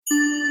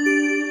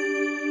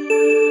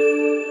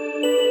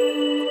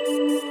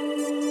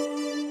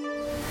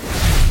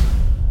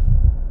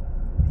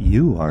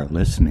You are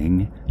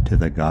listening to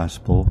the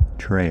Gospel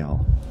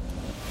Trail.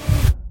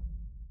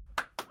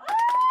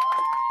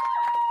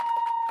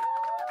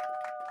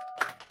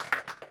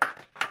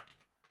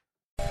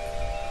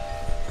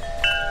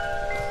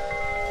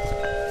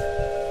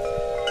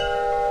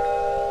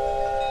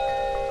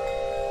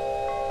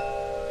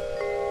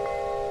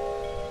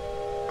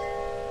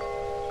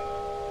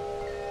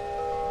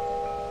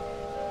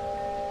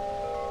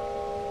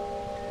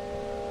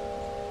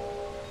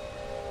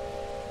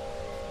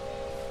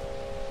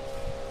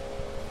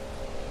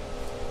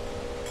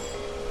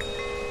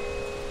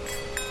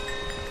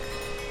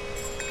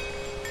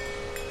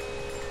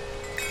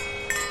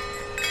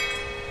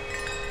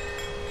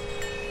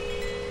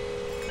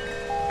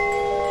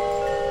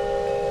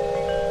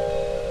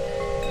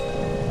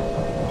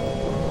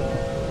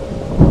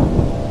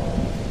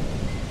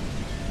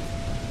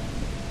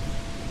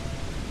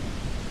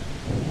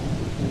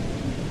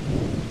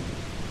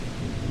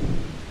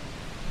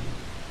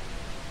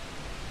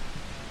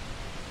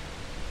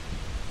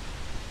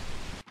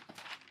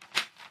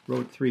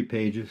 Wrote 3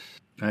 pages.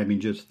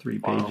 Just 3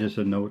 pages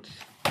of notes.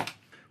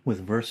 With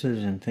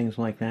verses and things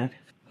like that?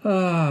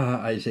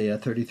 Isaiah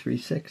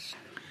 33:6.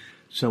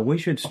 So we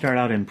should start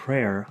out in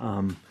prayer.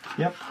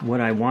 Yep.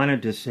 What I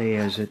wanted to say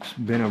is it's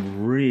been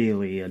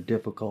a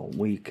difficult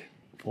week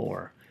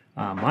for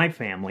my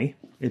family.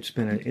 It's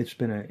been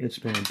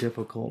a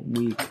difficult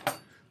week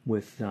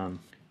with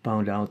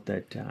found out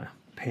that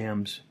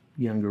Pam's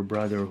younger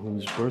brother,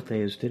 whose birthday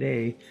is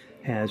today,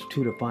 has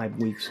 2 to 5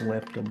 weeks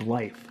left of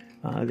life.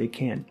 The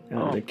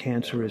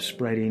cancer is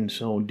spreading.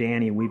 So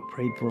Danny, we've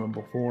prayed for him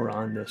before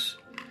on this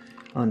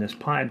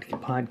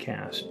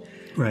podcast,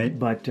 right?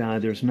 But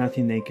there's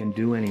nothing they can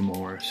do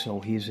anymore. So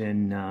he's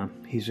in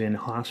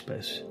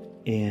hospice,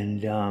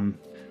 and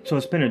so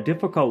it's been a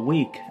difficult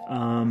week.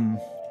 I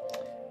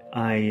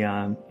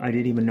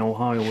didn't even know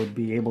how I would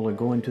be able to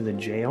go into the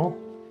jail,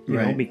 you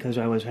know, because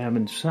I was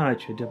having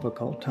such a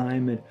difficult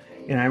time,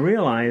 and I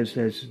realized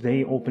as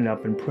they opened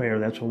up in prayer,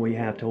 that's what we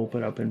have to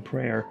open up in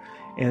prayer.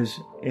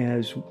 Because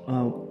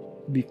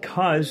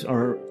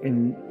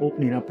in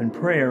opening up in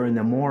prayer, and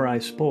the more I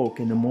spoke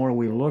and the more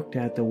we looked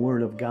at the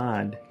Word of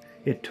God,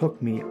 it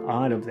took me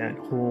out of that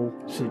whole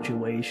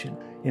situation,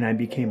 and I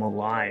became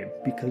alive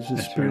because the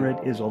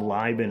Spirit is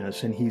alive in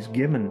us, and He's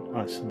given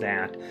us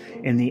that,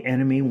 and the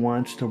enemy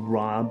wants to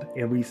rob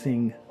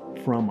everything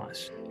from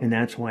us, and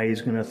that's why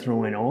he's going to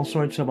throw in all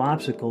sorts of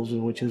obstacles,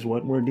 which is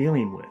what we're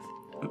dealing with,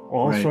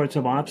 all sorts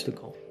of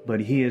obstacles. But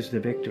he is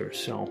the victor,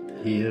 so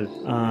he is.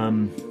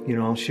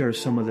 I'll share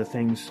some of the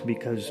things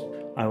because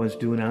I was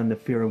doing on the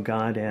fear of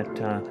God at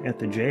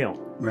the jail,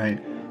 right?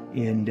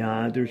 And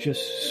there's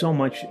just so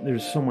much.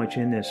 There's so much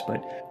in this.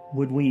 But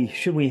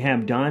should we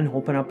have Don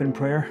open up in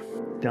prayer?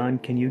 Don,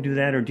 can you do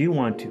that, or do you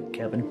want to,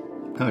 Kevin?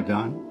 Oh,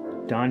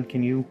 Don. Don,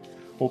 can you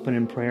open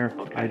in prayer?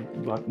 Okay.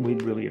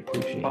 We'd really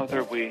appreciate it.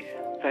 Father, we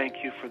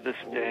thank you for this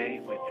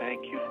day. We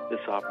thank you for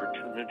this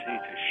opportunity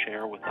to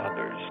share with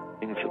others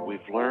things that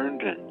we've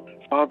learned. And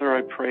Father,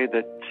 I pray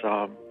that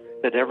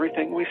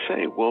everything we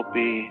say will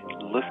be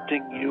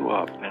lifting you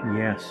up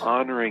and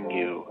honoring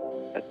you,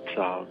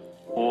 that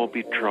we'll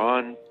be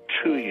drawn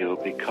to you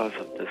because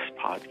of this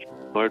podcast.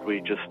 Lord,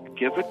 we just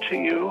give it to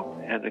you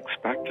and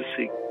expect to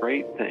see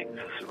great things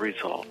as a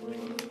result.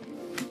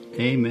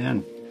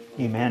 Amen.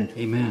 Amen.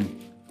 Amen.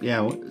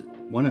 Yeah,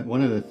 one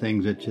of the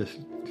things that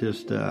just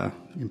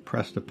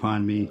impressed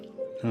upon me,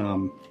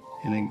 and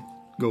it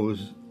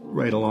goes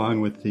right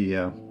along with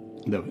the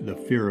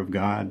fear of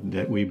God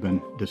that we've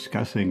been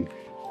discussing.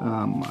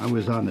 I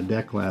was on the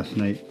deck last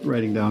night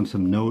writing down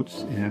some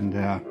notes, and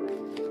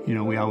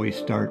we always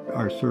start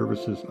our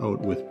services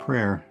out with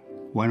prayer.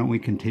 Why don't we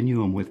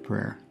continue them with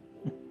prayer?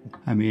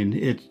 I mean,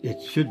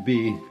 it should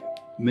be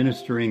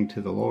ministering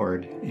to the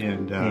Lord,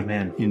 and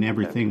Amen. In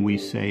everything we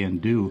say and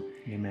do.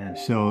 Amen.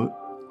 So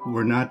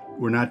we're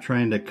not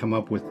trying to come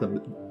up with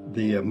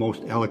the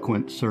most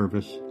eloquent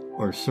service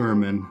or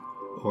sermon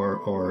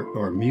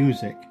or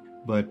music,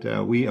 but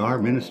we are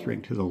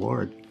ministering to the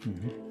Lord.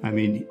 Mm-hmm. I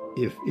mean,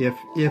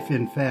 if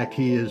in fact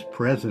He is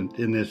present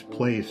in this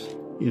place,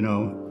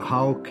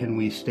 how can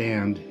we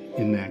stand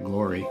in that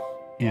glory,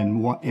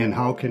 and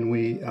how can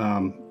we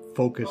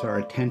focus our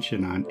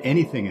attention on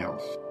anything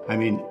else? I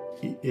mean,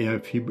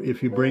 if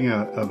you bring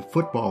a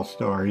football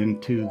star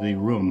into the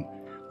room,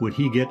 would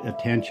he get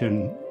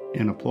attention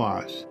and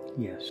applause?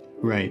 Yes.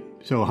 Right.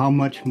 So how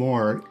much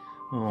more?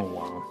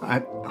 Oh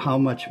wow. How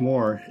much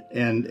more?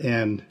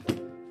 And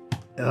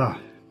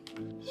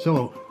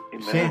so.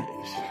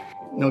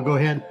 No, go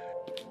ahead.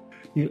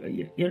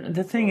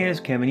 The thing is,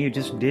 Kevin, you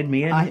just did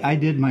me in. I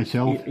did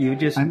myself. You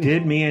just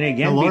did me in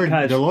again.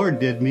 The Lord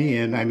did me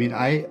in. I mean,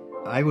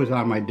 I was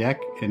on my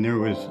deck, and there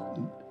was,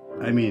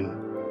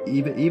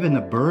 even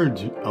the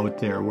birds out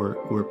there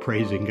were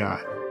praising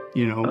God.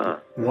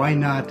 Why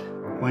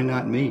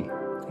not me?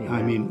 Yeah,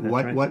 I mean,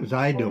 what was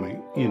I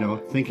doing?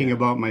 Thinking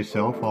about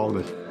myself, all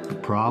the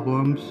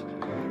problems,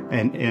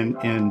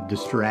 and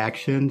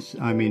distractions.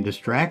 I mean,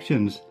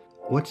 distractions.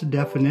 What's the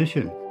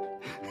definition?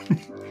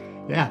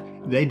 Yeah,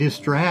 they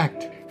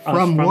distract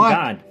From from what?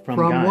 God. From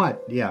God.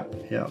 what? Yeah.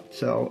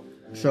 So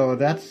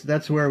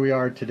that's where we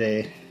are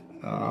today.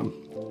 I'm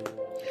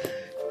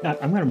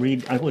going to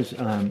read.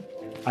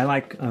 I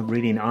like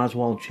reading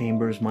Oswald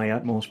Chambers' "My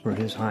Utmost for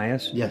His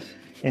Highest." Yes.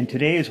 And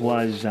today's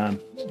was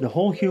the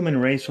whole human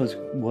race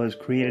was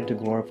created to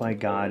glorify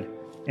God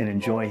and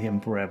enjoy Him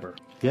forever.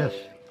 Yes.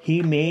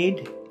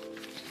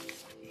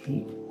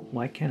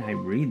 Why can't I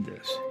read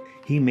this?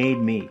 He made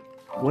me.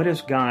 What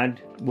is God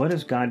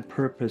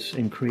purpose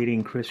in creating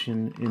a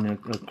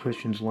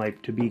Christian's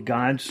life? To be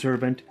God's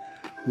servant,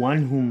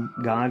 one whom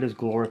God is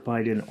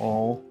glorified in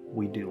all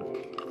we do.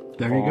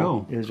 There you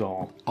go. Is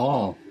all.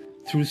 All.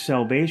 Through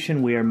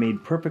salvation, we are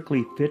made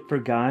perfectly fit for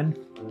God.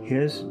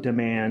 His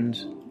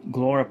demands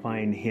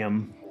glorifying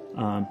Him.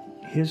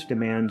 His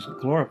demands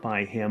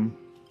glorify Him,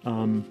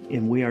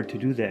 and we are to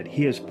do that.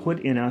 He has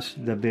put in us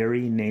the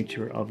very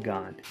nature of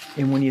God.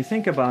 And when you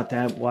think about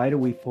that, why do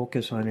we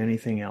focus on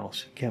anything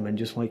else, Kevin?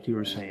 Just like you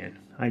were saying,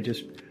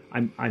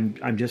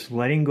 I'm just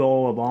letting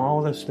go of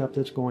all the stuff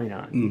that's going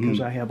on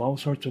because I have all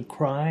sorts of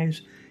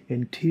cries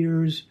and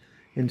tears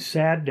and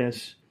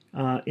sadness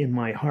in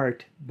my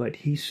heart. But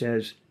He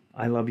says,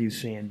 "I love you,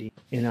 Sandy,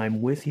 and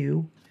I'm with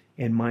you."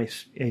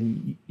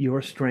 And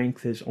your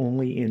strength is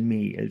only in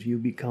me as you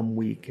become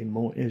weak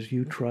and as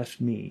you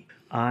trust me.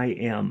 I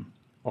am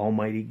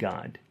Almighty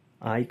God.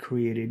 I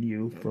created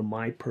you for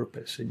my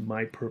purpose, and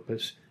my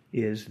purpose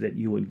is that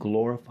you would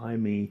glorify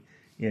me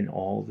in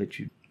all that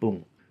you...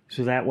 Boom.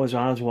 So that was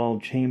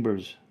Oswald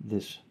Chambers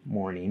this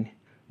morning,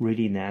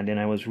 reading that. And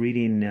I was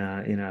reading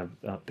in a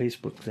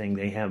Facebook thing,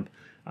 they have...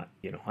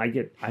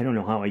 I don't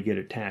know how I get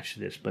attached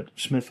to this, but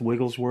Smith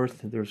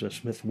Wigglesworth, there's a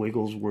Smith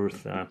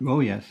Wigglesworth... Oh,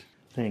 yes.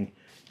 Thing.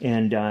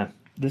 And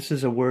this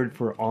is a word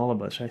for all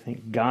of us. I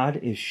think God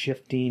is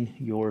shifting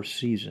your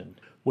season.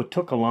 What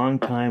took a long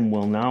time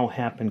will now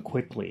happen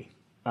quickly.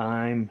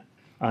 I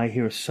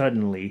hear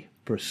suddenly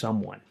for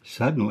someone.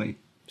 Suddenly.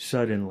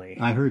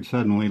 I heard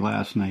suddenly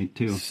last night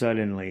too.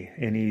 Suddenly.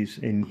 And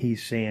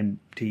he's saying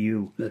to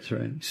you, that's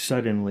right.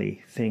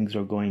 Suddenly things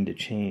are going to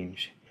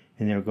change.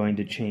 And they're going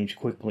to change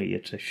quickly.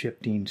 It's a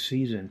shifting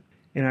season.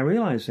 And I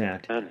realize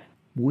that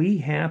we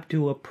have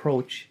to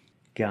approach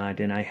God,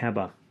 and I have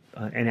an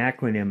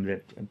acronym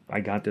that I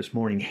got this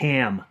morning,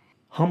 HAM,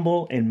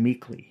 humble and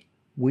meekly.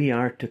 We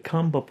are to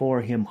come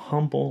before Him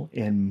humble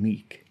and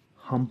meek,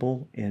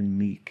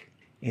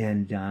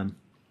 and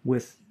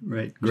with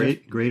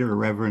greater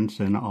reverence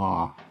and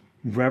awe.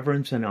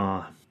 Reverence and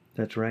awe.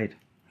 That's right.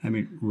 I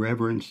mean,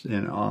 reverence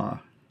and awe.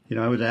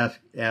 I was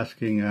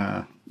asking,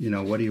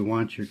 what do you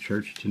want your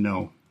church to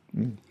know?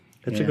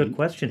 That's a good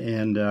question.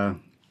 And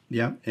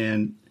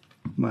and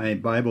my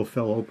Bible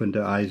fell open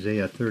to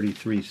Isaiah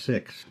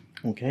 33:6.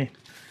 Okay.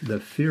 The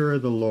fear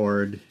of the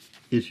Lord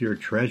is your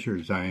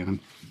treasure, Zion.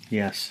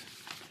 Yes.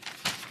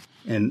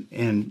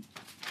 And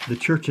the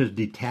church has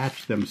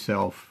detached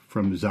themselves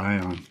from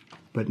Zion,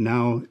 but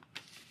now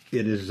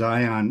it is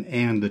Zion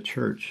and the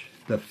church.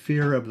 The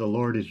fear of the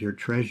Lord is your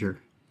treasure.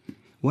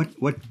 What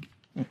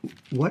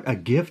a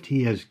gift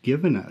He has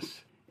given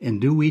us. And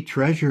do we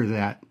treasure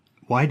that?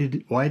 Why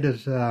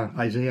does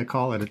Isaiah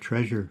call it a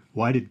treasure?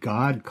 Why did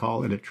God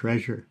call it a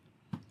treasure?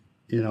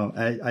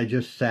 I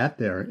just sat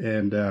there,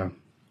 and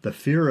the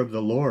fear of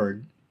the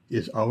Lord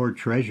is our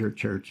treasure,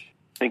 church.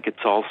 I think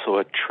it's also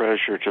a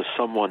treasure to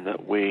someone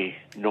that we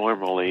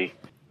normally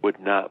would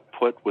not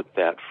put with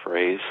that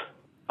phrase.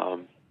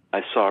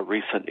 I saw a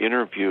recent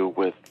interview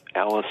with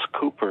Alice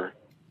Cooper.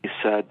 He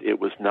said it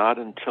was not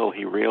until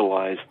he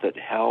realized that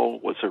hell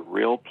was a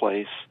real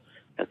place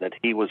and that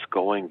he was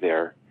going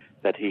there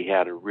that he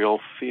had a real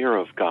fear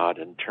of God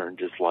and turned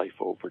his life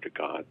over to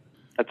God.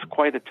 That's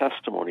quite a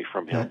testimony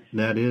from him.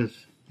 That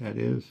is.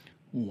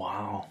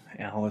 Wow,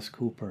 Alice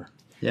Cooper.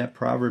 Yeah,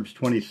 Proverbs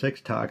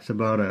 26 talks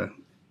about a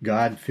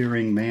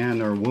God-fearing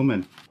man or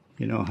woman.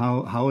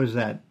 How has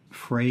that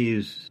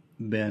phrase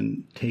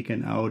been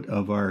taken out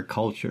of our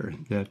culture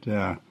that,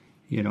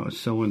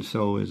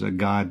 so-and-so is a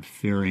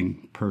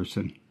God-fearing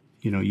person,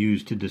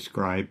 used to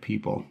describe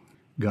people.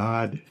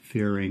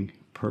 God-fearing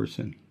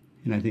person.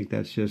 And I think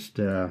that's just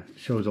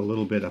shows a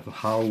little bit of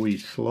how we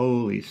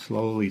slowly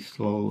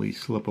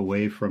slip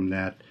away from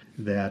that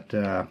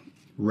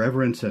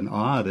reverence and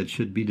awe that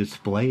should be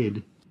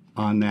displayed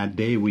on that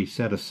day we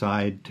set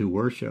aside to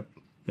worship.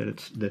 That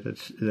it's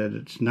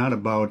not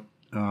about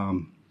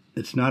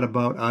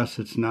us.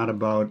 It's not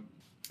about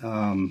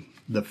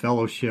the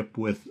fellowship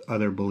with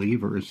other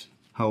believers.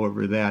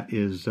 However, that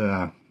is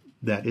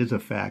a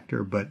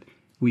factor. But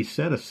we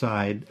set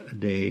aside a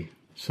day,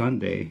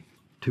 Sunday,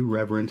 to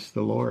reverence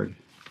the Lord,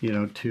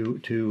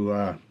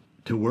 to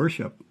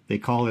worship. They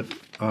call it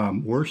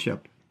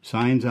worship.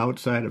 Signs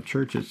outside of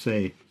churches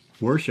say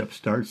worship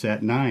starts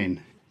at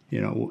 9.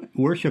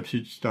 Worship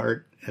should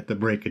start at the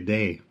break of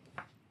day.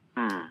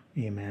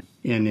 Amen.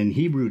 And in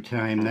Hebrew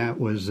time, that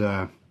was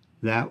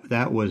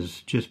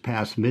just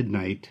past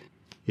midnight,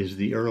 is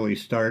the early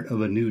start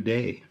of a new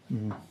day.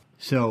 Mm.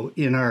 So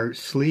in our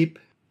sleep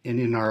and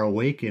in our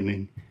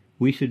awakening,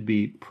 we should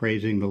be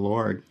praising the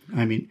Lord.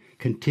 I mean,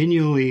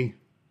 continually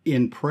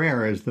in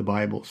prayer, as the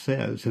Bible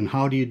says. And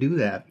how do you do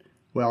that?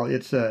 Well,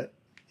 it's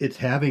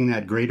having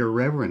that greater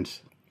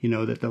reverence,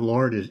 that the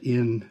Lord is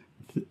in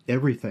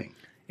everything.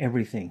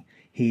 Everything.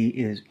 He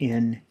is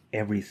in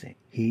everything.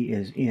 He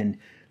is in.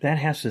 That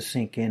has to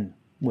sink in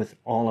with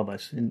all of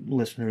us and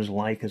listeners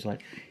alike. Is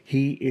like,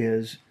 He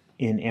is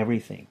in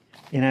everything.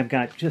 And I've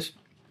got just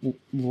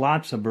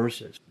lots of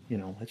verses.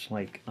 It's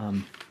like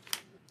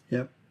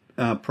Yep.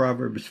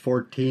 Proverbs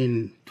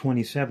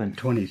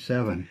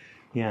 14:27.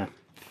 Yeah.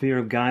 Fear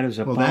of God is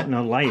a fountain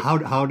of life.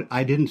 How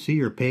I didn't see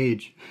your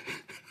page.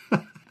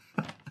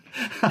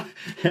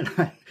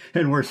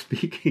 and we're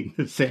speaking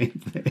the same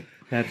thing.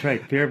 That's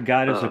right. Fear of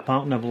God is a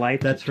fountain of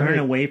life. That's Turn right.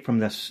 away from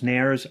the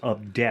snares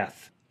of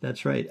death.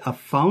 That's right. A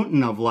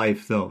fountain of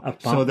life, though,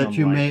 so that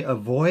you may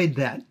avoid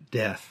that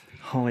death.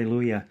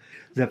 Hallelujah.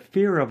 The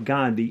fear of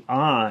God, the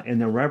awe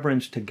and the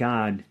reverence to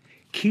God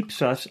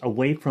keeps us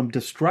away from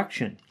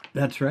destruction.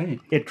 That's right.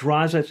 It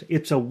draws us,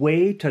 it's a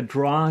way to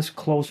draw us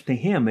close to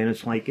Him. And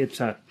it's like,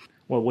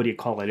 what do you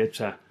call it? It's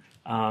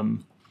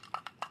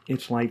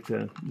like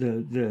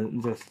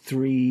the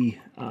three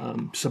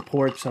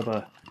supports of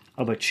a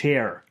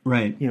chair.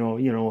 Right.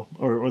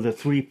 Or the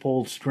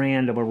threefold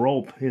strand of a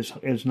rope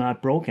is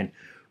not broken.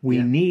 We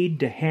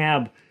need to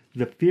have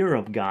the fear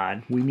of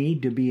God. We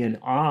need to be in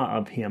awe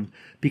of Him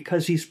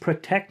because He's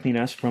protecting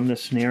us from the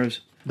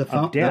snares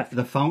of death.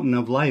 The fountain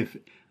of life.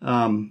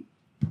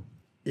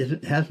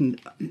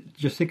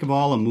 Just think of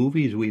all the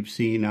movies we've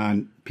seen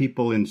on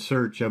people in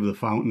search of the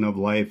fountain of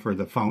life or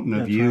the fountain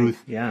of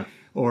youth. Right. Yeah.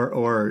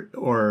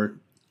 Or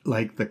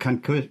like the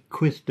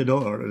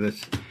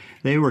conquistadors.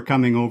 They were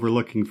coming over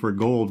looking for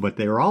gold, but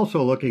they were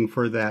also looking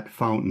for that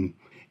fountain.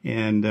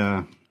 And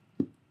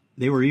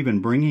they were even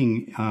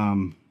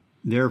bringing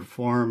their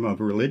form of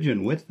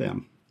religion with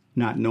them,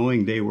 not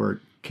knowing they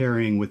were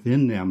carrying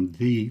within them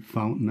the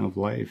fountain of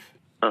life.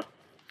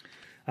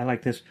 I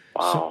like this.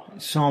 Wow.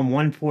 Psalm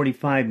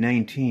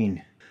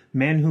 145:19.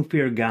 Men who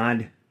fear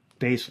God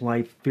face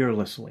life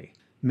fearlessly.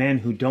 Men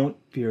who don't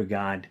fear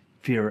God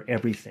fear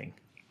everything.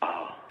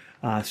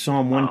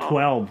 Psalm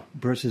 112,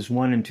 verses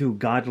 1 and 2.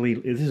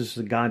 This is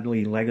the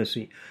godly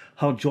legacy.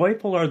 How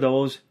joyful are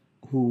those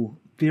who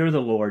fear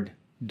the Lord,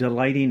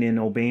 delighting in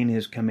obeying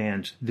His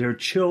commands. Their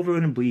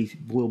children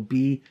will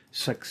be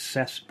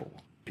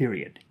successful.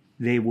 Period.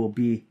 They will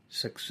be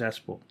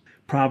successful.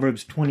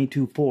 Proverbs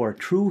 22:4.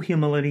 True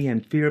humility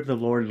and fear of the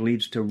Lord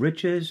leads to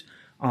riches,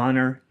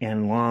 honor,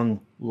 and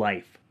long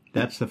life.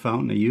 That's the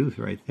fountain of youth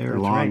right there.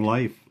 That's long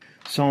right. life.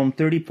 Psalm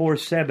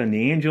 34:7.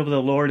 The angel of the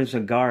Lord is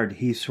a guard.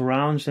 He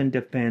surrounds and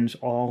defends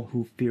all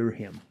who fear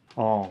Him.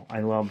 All.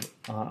 I love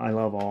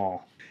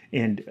all.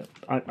 And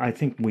I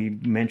think we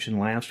mentioned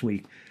last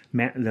week.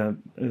 I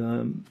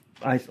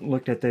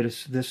looked at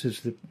this. This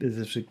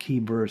is a key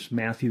verse.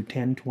 Matthew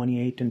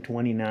 10:28 and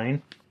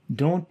 29.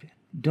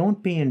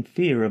 Don't be in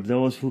fear of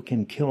those who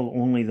can kill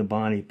only the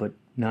body, but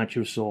not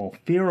your soul.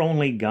 Fear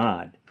only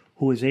God,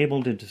 who is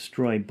able to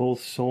destroy both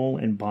soul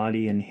and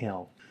body in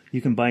hell.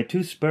 You can buy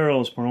 2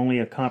 sparrows for only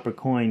a copper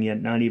coin,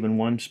 yet not even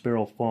one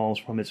sparrow falls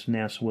from its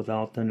nest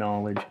without the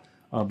knowledge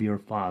of your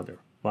Father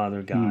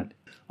God.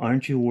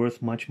 Aren't you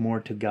worth much more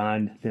to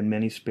God than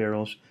many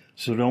sparrows?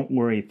 So don't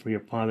worry, for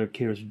your Father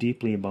cares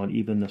deeply about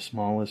even the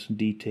smallest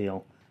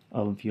detail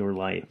of your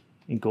life.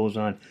 It goes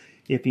on.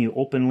 If you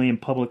openly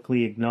and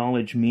publicly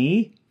acknowledge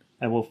me,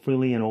 I will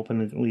freely and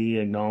openly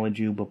acknowledge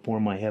you before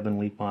my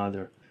heavenly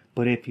Father.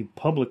 But if you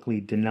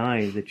publicly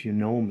deny that you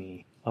know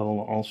me, I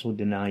will also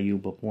deny you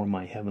before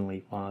my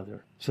heavenly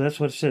Father. So that's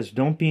what it says.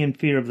 Don't be in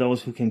fear of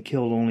those who can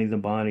kill only the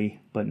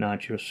body, but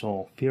not your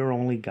soul. Fear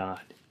only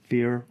God.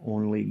 Fear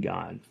only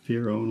God.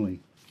 Fear only.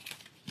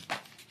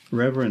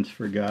 Reverence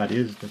for God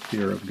is the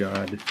fear of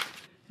God.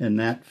 And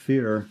that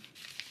fear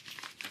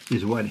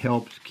is what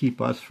helps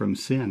keep us from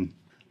sin.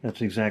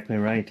 That's exactly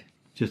right.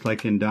 Just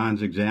like in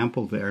Don's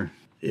example there,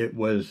 it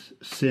was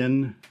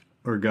sin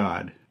or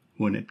God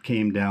when it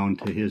came down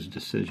to his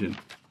decision.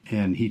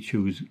 And he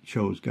chose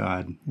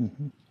God.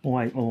 Mm-hmm.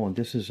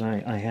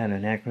 I had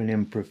an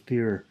acronym for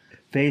fear.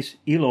 Face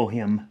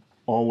Elohim,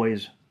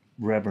 always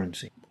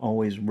reverencing,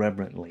 always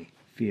reverently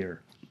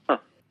fear.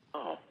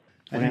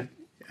 I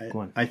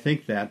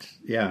think that's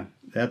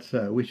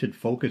we should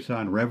focus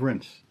on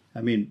reverence.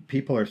 I mean,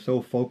 people are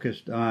so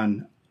focused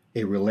on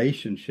a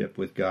relationship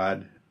with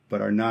God,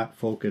 but are not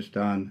focused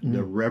on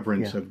the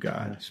reverence of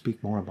God.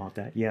 Speak more about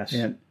that. Yes.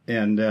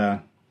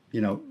 And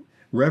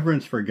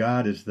reverence for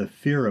God is the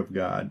fear of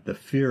God. The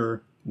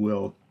fear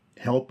will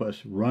help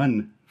us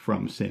run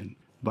from sin.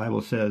 The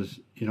Bible says,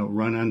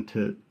 run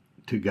unto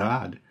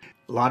God.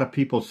 A lot of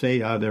people say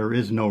there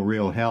is no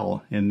real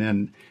hell, and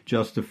then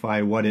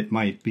justify what it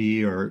might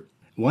be. Or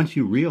once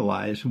you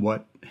realize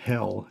what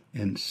hell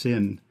and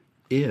sin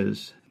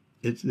is,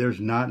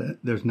 there's not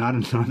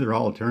another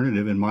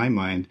alternative in my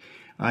mind.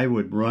 I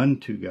would run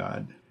to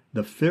God.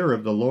 The fear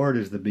of the Lord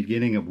is the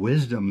beginning of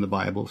wisdom, the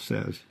Bible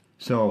says.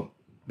 So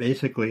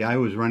basically, I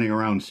was running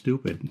around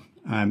stupid.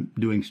 I'm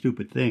doing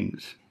stupid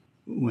things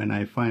when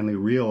I finally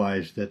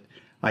realized that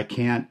I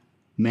can't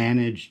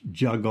manage,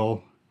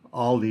 juggle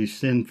all these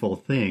sinful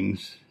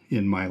things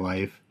in my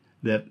life,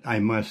 that I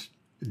must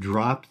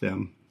drop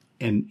them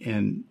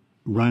and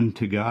run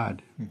to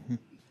God. Mm-hmm.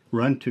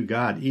 Run to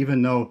God,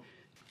 even though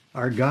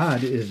our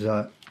God is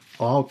a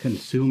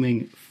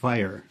all-consuming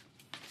fire.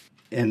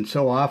 And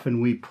so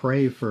often we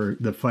pray for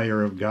the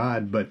fire of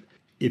God, but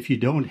if you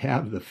don't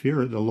have the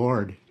fear of the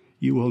Lord,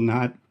 you will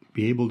not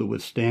be able to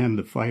withstand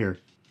the fire.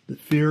 The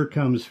fear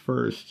comes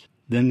first,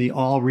 then the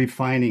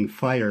all-refining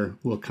fire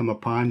will come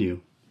upon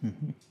you.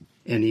 Mm-hmm.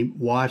 And he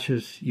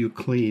washes you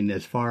clean.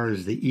 As far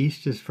as the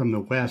east is from the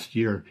west,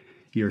 your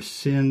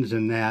sins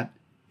and that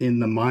in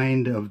the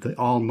mind of the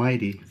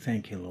Almighty,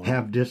 thank you, Lord,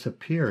 have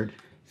disappeared.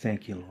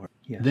 Thank you, Lord.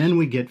 Yes. Then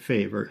we get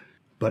favor.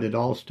 But it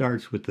all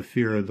starts with the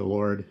fear of the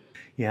Lord.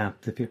 Yeah,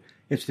 the fear.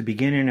 It's the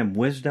beginning of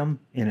wisdom,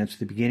 and it's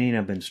the beginning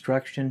of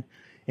instruction.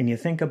 And you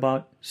think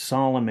about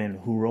Solomon,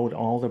 who wrote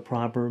all the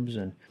Proverbs,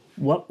 and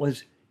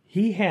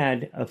he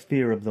had a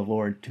fear of the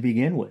Lord to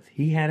begin with.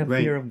 He had a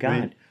fear of God.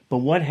 Right. But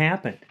what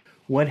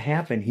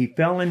happened? He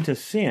fell into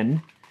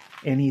sin,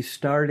 and he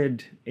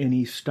started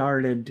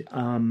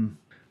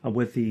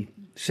with the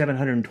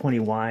 720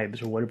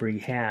 wives or whatever he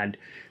had,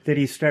 that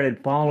he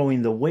started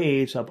following the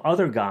ways of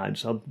other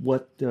gods, of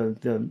what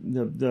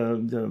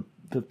the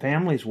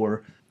families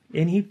were,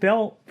 and he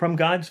fell from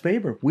God's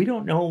favor. We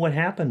don't know what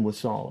happened with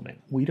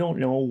Solomon. We don't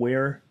know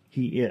where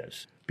he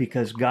is,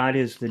 because God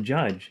is the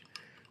judge.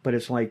 But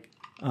it's like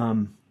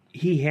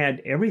he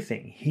had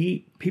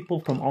everything. People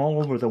from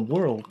all over the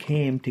world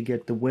came to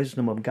get the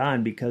wisdom of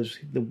God, because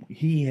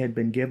he had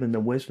been given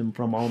the wisdom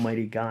from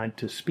Almighty God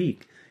to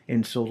speak.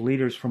 And so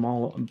leaders from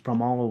all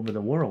over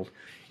the world.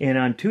 And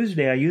on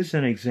Tuesday, I used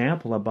an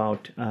example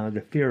about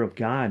the fear of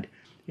God.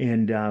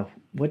 And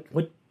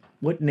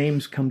what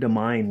names come to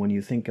mind when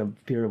you think of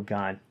fear of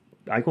God?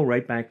 I go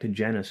right back to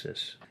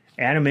Genesis.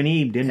 Adam and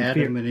Eve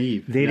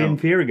didn't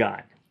fear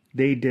God.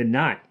 They did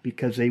not,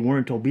 because they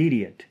weren't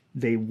obedient.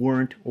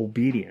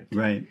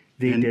 Right.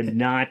 They did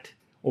not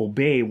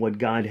obey what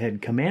God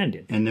had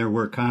commanded. And there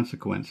were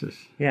consequences.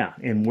 Yeah,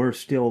 and we're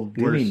still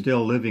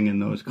living in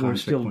those consequences. We're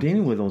still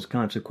dealing with those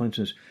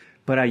consequences.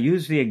 But I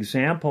use the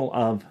example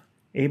of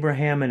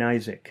Abraham and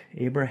Isaac,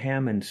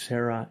 Abraham and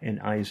Sarah and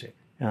Isaac.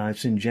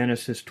 It's in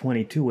Genesis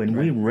 22, and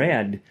we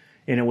read,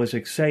 and it was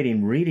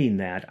exciting reading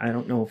that. I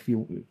don't know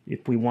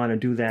if we want to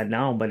do that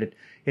now, but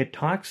it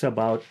talks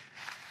about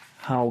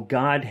how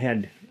God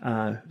had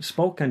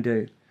spoken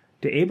to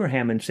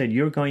Abraham and said,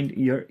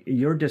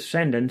 your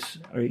descendants,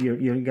 or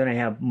you're going to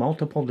have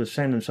multiple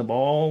descendants of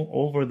all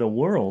over the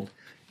world.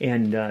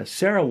 And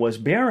Sarah was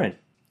barren,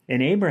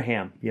 and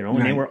Abraham,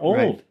 and they were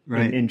old.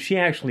 Right. And she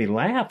actually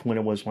laughed when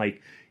it was like,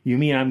 you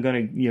mean I'm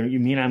going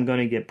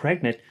to get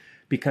pregnant,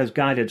 because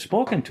God had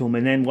spoken to him.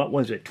 And then what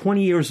was it?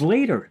 20 years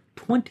later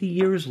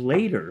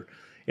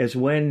is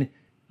when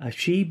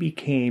she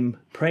became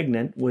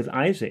pregnant with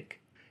Isaac.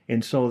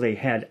 And so they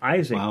had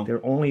Isaac,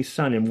 their only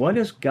son. And what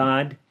does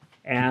God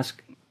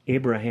ask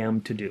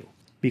Abraham to do?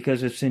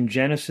 Because it's in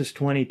Genesis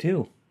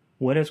 22.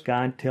 What does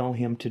God tell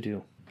him to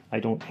do? I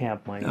don't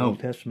have my Old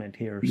Testament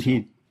here.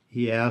 So.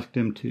 He asked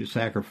him to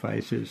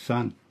sacrifice his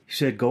son. He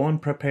said, go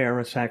and prepare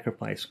a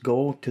sacrifice.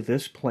 Go to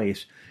this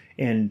place.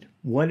 And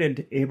what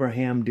did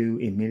Abraham do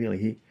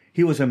immediately?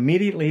 He was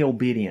immediately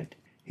obedient.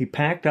 He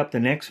packed up the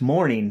next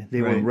morning.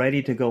 They were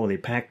ready to go. They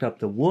packed up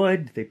the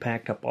wood. They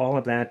packed up all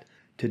of that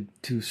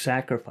to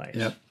sacrifice.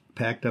 Yep.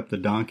 Packed up the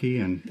donkey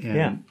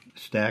and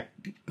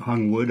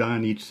hung wood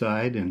on each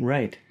side and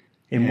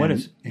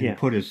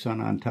put his son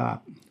on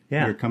top.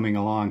 Yeah. They're coming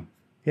along.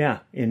 Yeah,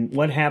 and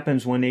what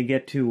happens when they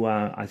get to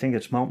I think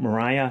it's Mount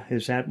Moriah?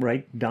 Is that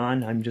right,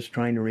 Don? I'm just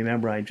trying to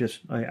remember. I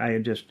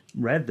had just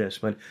read this,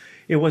 but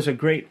it was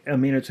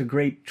it's a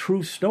great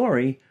true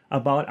story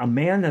about a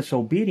man that's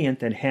obedient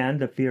that had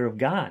the fear of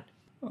God.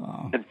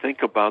 And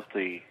think about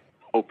the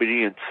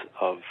obedience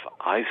of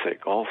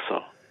Isaac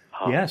also.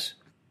 Yes,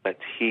 that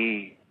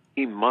he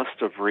must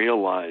have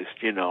realized,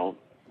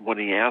 when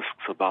he asks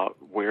about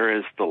where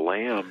is the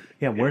lamb.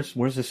 Yeah,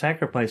 where's the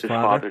sacrifice, his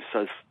Father? Father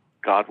says,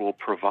 God will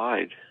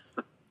provide.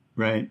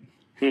 Right.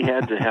 He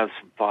had to have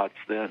some thoughts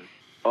then.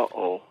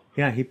 Uh-oh.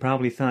 Yeah, he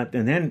probably thought.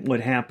 And then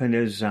what happened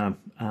is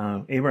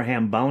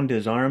Abraham bound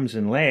his arms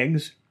and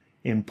legs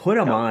and put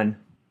him on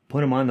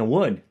the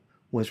wood.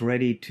 Was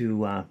ready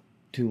to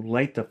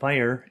light the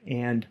fire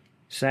and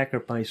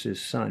sacrifice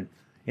his son.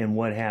 And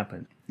what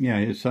happened? Yeah,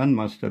 his son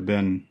must have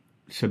been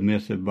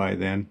submissive by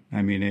then.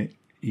 I mean,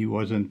 he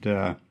wasn't.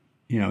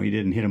 He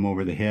didn't hit him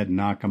over the head and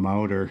knock him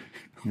out, or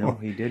no,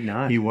 he did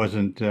not. He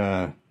wasn't.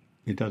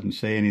 It doesn't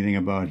say anything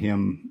about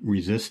him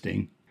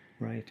resisting.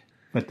 Right.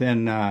 But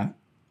then,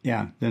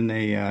 then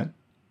they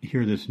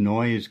hear this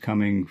noise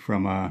coming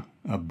from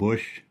a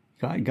bush.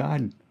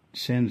 God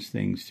sends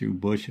things through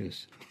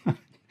bushes.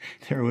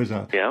 There was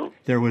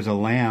a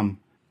lamb.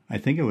 I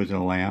think it was a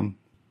lamb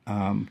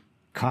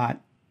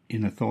caught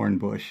in a thorn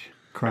bush,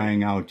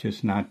 crying out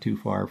just not too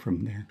far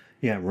from there.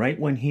 Yeah, right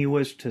when he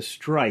was to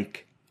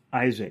strike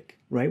Isaac,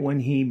 right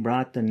when he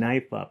brought the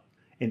knife up,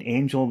 an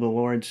angel of the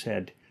Lord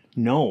said,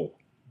 "No,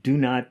 Do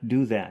not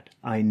do that.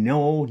 I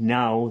know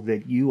now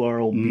that you are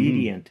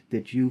obedient,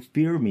 that you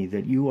fear me,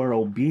 that you are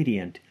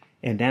obedient.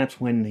 And that's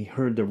when he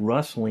heard the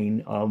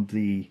rustling of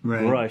the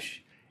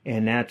brush.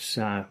 And that's,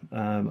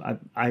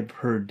 I've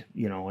heard,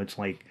 it's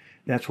like,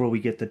 that's where we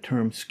get the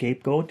term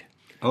scapegoat.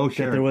 Oh,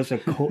 sure. That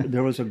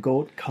there was a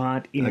goat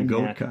caught in a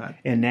goat that, caught.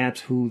 and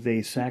that's who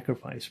they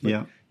sacrificed. But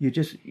yeah. You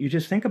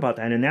just think about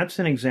that, and that's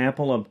an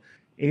example of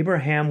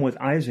Abraham with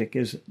Isaac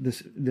is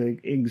the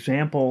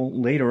example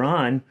later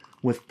on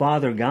with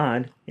Father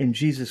God and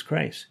Jesus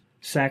Christ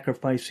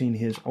sacrificing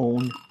his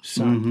own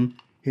son,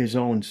 his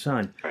own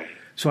son. Right.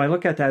 So I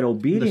look at that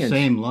obedience. The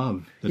same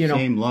love,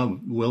 same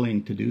love,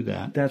 willing to do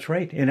that. That's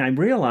right, and I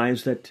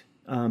realized that,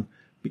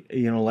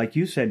 like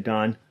you said,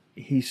 Don,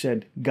 he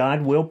said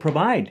God will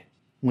provide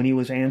when he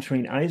was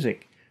answering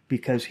Isaac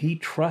because he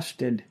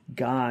trusted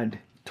God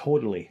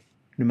totally.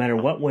 No matter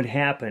what would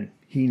happen,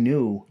 he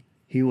knew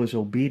he was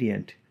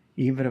obedient,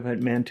 even if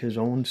it meant his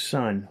own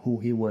son,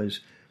 who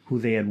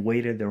they had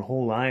waited their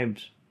whole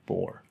lives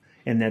for,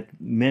 and that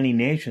many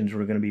nations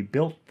were going to be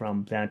built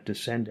from that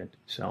descendant.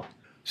 So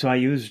I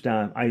used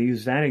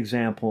that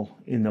example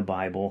in the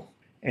Bible,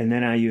 and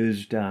then I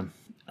used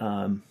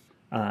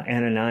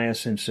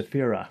Ananias and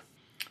Sapphira,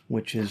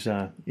 which is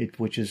in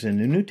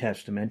the New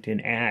Testament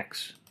in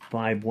Acts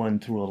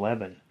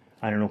 5:1-11.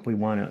 I don't know if we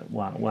want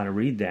to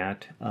read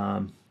that.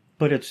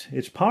 But it's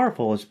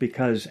powerful. It's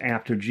because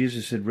after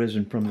Jesus had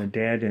risen from the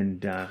dead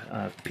and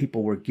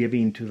people were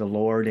giving to the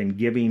Lord and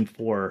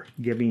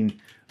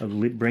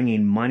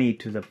bringing money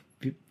to the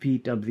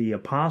feet of the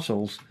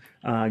apostles,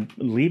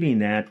 leaving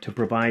that to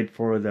provide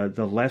for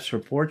the lesser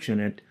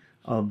fortunate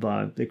of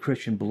the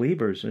Christian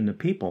believers and the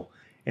people.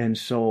 And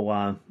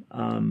so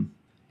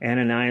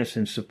Ananias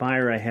and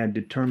Sapphira had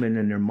determined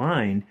in their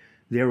mind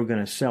they were going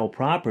to sell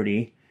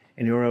property,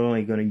 and they were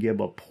only going to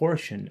give a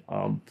portion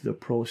of the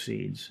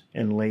proceeds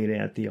and lay it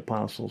at the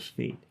apostles'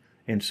 feet.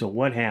 And so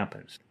what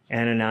happens?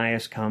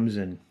 Ananias comes,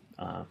 and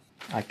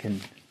I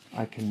can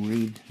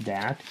read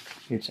that.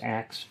 It's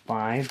Acts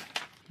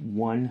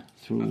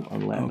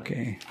 5:1-11.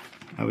 Okay.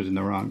 I was in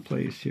the wrong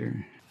place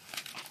here.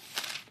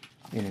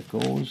 And it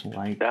goes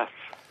like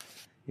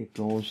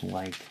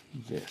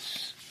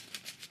this.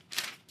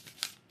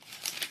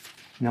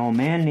 Now a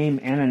man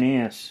named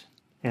Ananias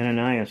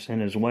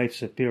and his wife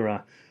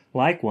Sapphira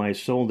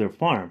likewise sold their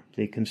farm.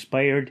 They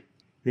conspired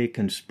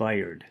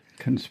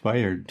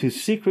to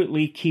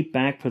secretly keep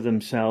back for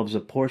themselves a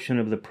portion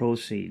of the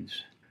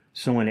proceeds.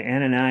 So when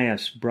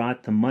Ananias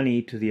brought the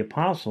money to the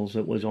apostles,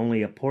 it was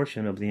only a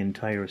portion of the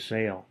entire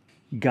sale.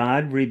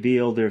 God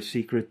revealed their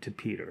secret to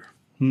Peter.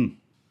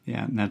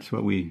 Yeah, and that's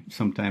what we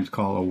sometimes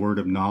call a word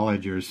of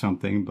knowledge or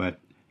something, but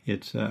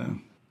it's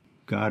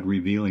God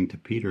revealing to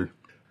Peter.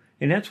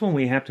 And that's when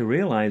we have to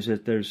realize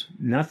that there's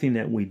nothing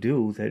that we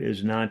do that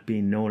is not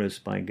being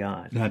noticed by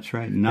God. That's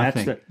right.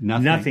 Nothing.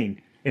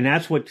 Nothing. And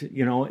that's what,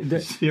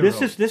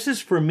 this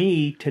is for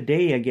me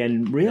today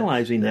again,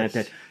 realizing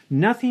that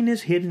nothing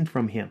is hidden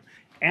from him.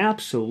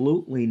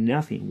 Absolutely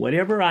nothing.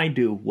 Whatever I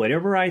do,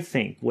 whatever I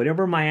think,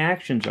 whatever my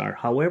actions are,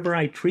 however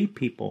I treat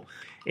people,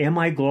 am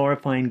I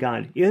glorifying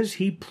God? Is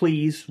he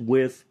pleased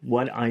with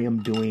what I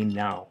am doing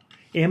now?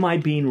 Am I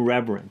being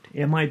reverent?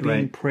 Am I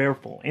being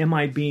prayerful? Am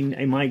I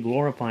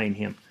glorifying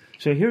him?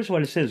 So here's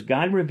what it says.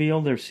 God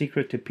revealed their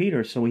secret to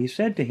Peter. So he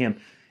said to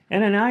him,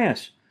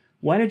 Ananias,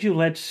 why did you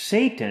let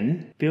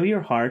Satan fill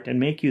your heart and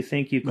make you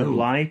think you could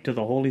lie to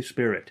the Holy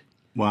Spirit?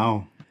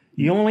 Wow.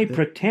 You only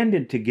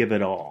pretended to give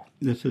it all.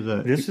 This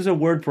is a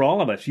word for all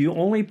of us. You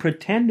only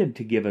pretended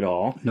to give it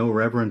all. No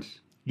reverence.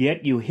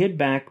 Yet you hid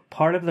back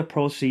part of the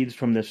proceeds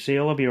from the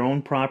sale of your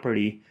own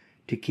property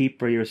to keep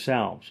for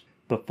yourselves.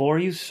 Before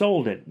you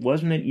sold it,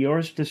 wasn't it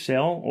yours to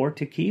sell or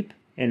to keep?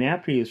 And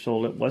after you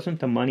sold it, wasn't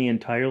the money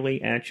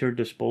entirely at your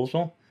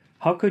disposal?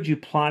 How could you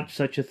plot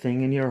such a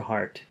thing in your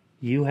heart?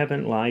 You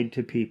haven't lied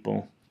to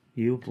people.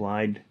 You've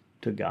lied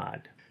to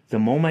God. The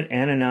moment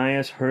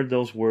Ananias heard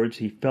those words,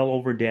 he fell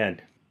over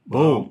dead.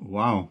 Boom.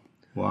 Wow.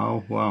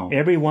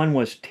 Everyone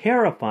was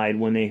terrified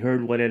when they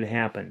heard what had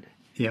happened.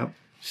 Yep.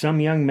 Some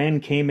young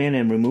men came in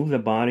and removed the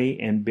body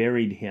and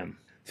buried him.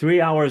 3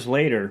 hours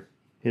later,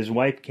 his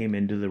wife came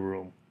into the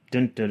room.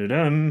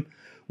 Dun,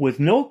 with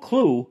no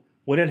clue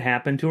what had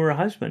happened to her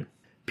husband.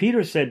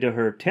 Peter said to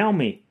her, Tell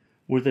me,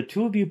 were the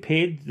two of you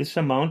paid this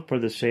amount for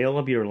the sale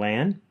of your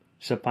land?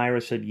 Sapphira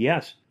said,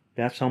 Yes,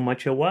 that's how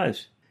much it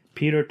was.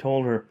 Peter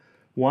told her,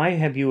 Why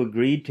have you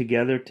agreed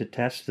together to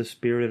test the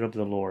Spirit of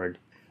the Lord?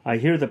 I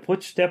hear the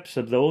footsteps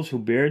of those who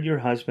buried your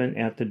husband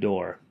at the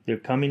door. They're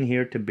coming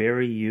here to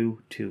bury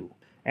you too.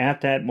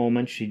 At that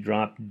moment she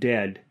dropped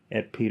dead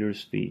at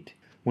Peter's feet.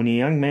 When the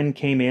young men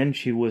came in,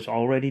 she was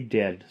already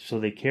dead, so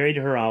they carried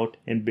her out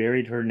and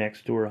buried her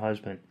next to her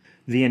husband.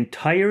 The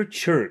entire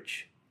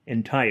church,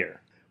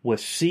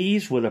 was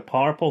seized with a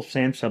powerful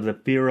sense of the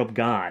fear of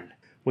God,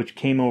 which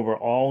came over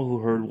all who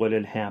heard what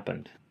had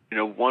happened.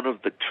 One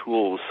of the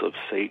tools of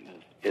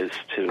Satan is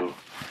to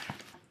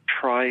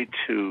try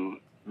to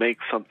make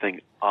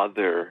something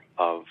other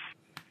of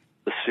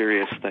the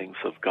serious things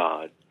of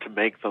God, to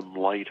make them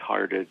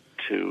lighthearted,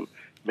 to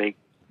make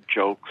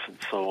jokes and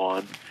so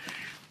on.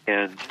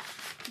 And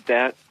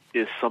that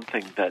is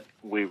something that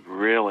we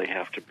really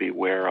have to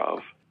beware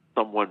of.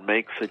 Someone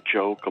makes a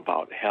joke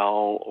about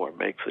hell or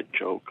makes a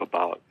joke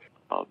about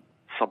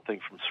something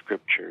from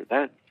Scripture.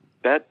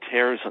 That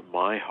tears at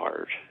my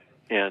heart.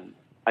 And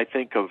I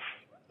think of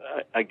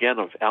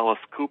Alice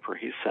Cooper.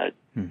 He said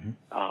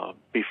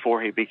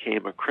before he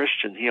became a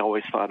Christian, he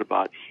always thought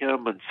about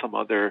him and some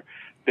other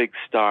big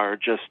star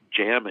just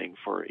jamming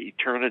for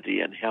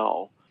eternity in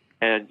hell.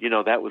 And,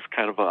 that was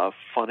kind of a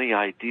funny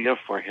idea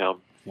for him.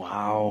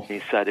 Wow.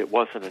 He said it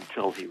wasn't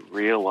until he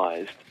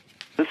realized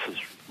this is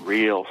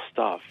real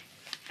stuff.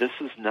 This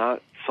is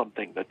not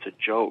something that's a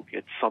joke.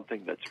 It's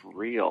something that's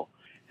real.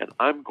 And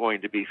I'm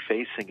going to be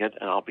facing it,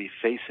 and I'll be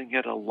facing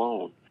it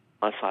alone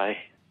unless I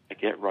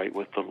get right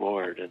with the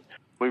Lord. And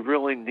we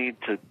really need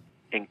to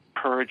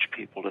encourage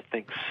people to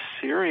think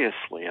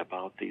seriously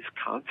about these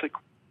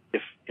consequences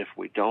if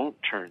we don't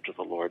turn to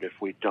the Lord, if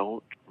we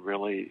don't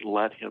really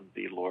let Him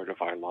be Lord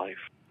of our life.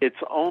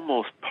 It's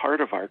almost part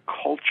of our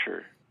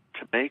culture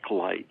to make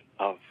light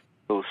of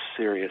those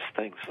serious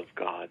things of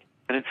God.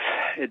 And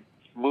it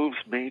moves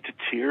me to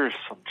tears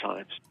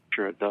sometimes. I'm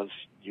sure it does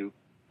you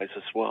guys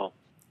as well.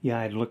 Yeah,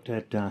 I looked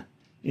at,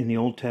 in the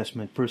Old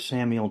Testament, 1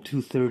 Samuel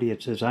 2:30,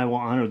 it says, I will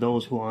honor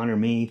those who honor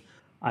me.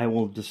 I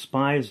will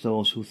despise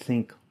those who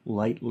think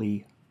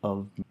lightly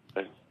of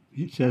me.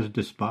 It says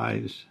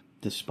despise.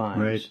 Despise.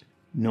 Right.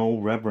 No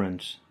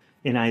reverence.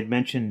 And I had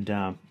mentioned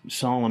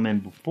Solomon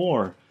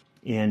before,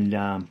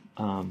 and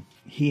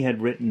he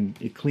had written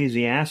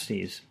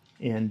Ecclesiastes,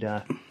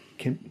 and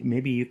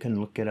maybe you can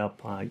look it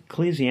up,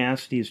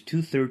 Ecclesiastes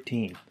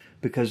 2:13,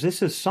 because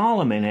this is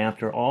Solomon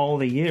after all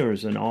the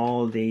years and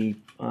all the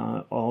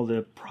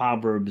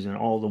proverbs and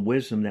all the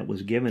wisdom that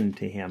was given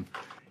to him.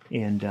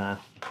 And are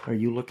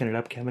you looking it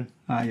up, Kevin?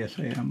 Yes,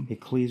 I am.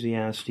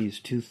 Ecclesiastes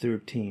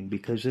 2:13,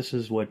 because this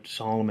is what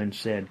Solomon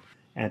said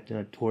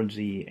towards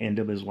the end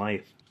of his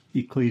life.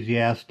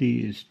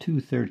 Ecclesiastes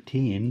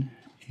 2:13,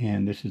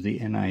 and this is the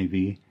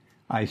NIV.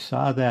 I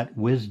saw that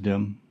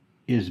wisdom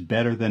is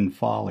better than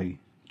folly,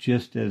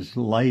 just as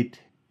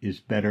light is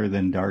better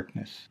than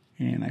darkness.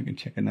 And I can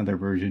check another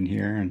version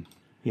here. And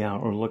yeah,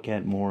 or look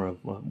at more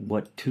of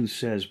what 2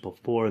 says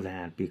before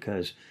that,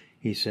 because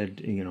he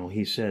said,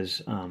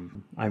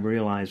 I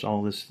realize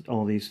all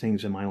these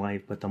things in my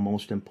life, but the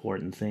most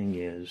important thing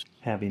is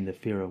having the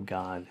fear of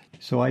God.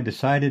 So I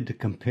decided to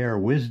compare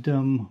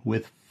wisdom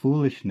with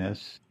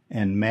foolishness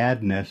and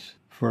madness,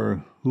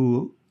 for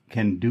who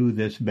can do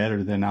this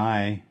better than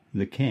I,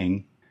 the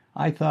king?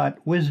 I thought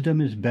wisdom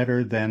is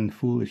better than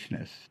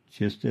foolishness,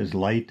 just as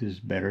light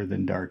is better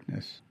than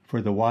darkness.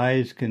 For the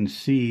wise can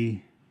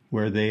see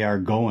where they are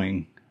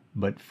going,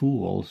 but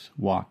fools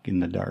walk in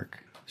the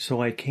dark.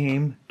 So I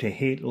came to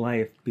hate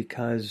life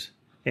because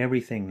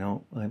everything.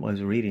 No, I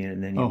was reading it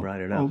and then you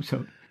brought it up.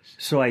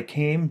 So I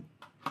came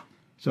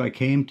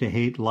to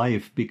hate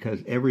life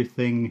because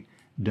everything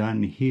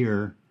done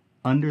here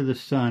under the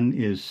sun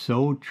is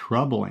so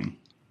troubling.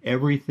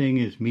 Everything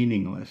is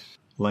meaningless,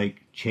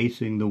 like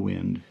chasing the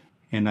wind.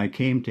 And I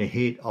came to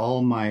hate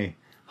all my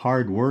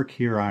hard work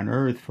here on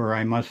earth, for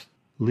I must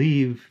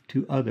leave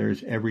to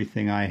others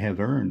everything I have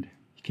earned.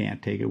 You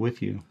can't take it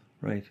with you.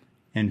 Right.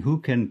 And who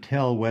can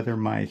tell whether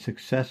my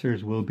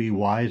successors will be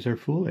wise or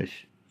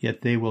foolish?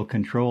 Yet they will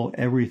control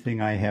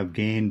everything I have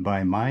gained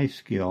by my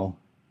skill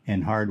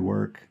and hard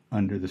work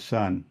under the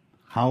sun.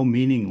 How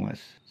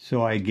meaningless.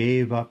 So I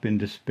gave up in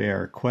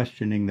despair,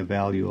 questioning the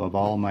value of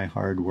all my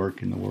hard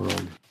work in the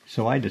world.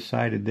 So I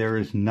decided there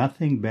is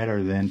nothing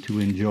better than to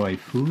enjoy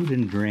food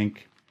and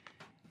drink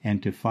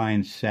and to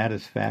find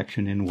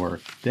satisfaction in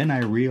work. Then I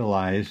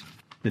realized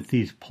that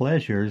these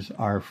pleasures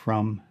are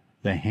from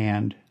the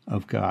hand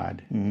of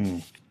God.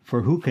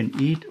 For who can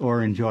eat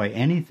or enjoy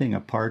anything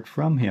apart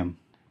from Him?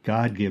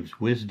 God gives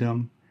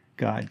wisdom,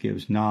 God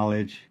gives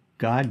knowledge,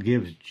 God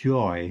gives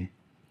joy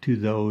to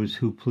those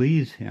who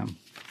please Him.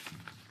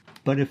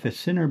 But if a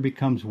sinner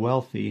becomes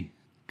wealthy,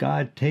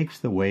 God takes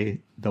the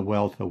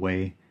wealth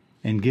away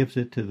and gives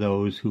it to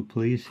those who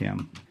please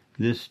Him.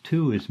 This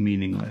too is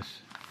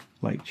meaningless,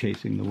 like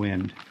chasing the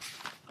wind.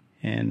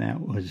 And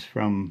that was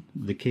from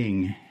the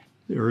king,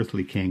 the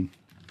earthly king.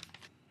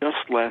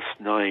 Just last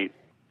night,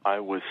 I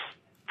was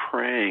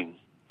praying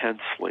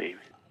intensely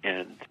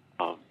and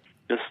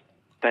just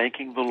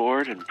thanking the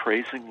Lord and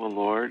praising the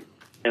Lord.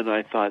 And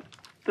I thought,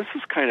 this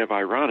is kind of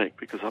ironic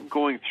because I'm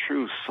going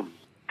through some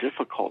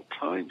difficult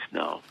times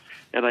now.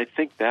 And I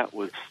think that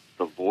was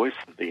the voice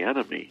of the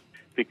enemy,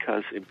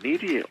 because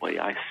immediately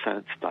I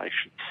sensed I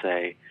should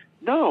say,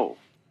 no,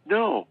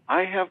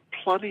 I have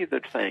plenty to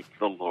thank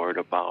the Lord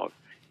about.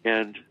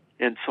 And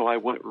so I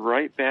went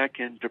right back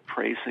into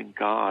praising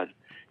God.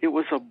 It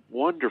was a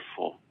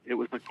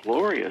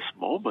glorious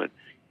moment,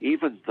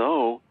 even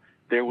though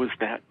there was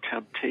that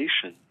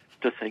temptation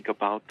to think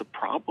about the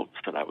problems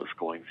that I was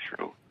going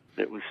through.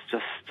 It was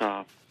just,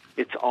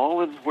 it's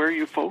all in where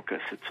you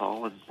focus. It's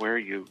all in where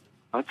you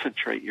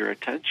concentrate your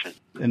attention.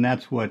 And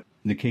that's what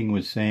the king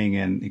was saying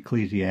in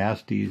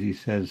Ecclesiastes. He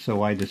says,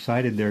 so I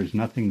decided there's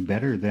nothing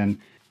better than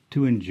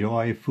to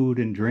enjoy food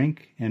and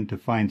drink and to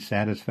find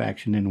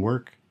satisfaction in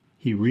work.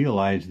 He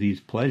realized these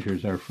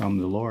pleasures are from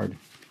the Lord.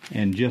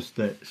 And just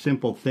the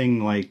simple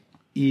thing like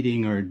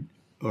eating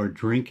or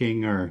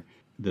drinking, or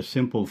the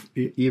simple,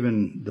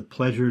 even the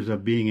pleasures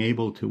of being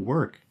able to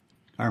work,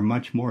 are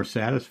much more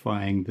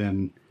satisfying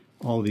than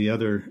all the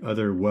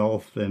other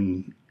wealth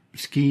and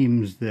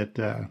schemes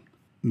that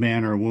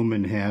man or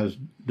woman has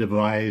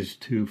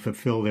devised to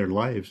fulfill their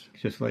lives.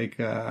 Just like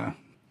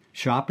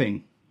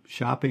shopping.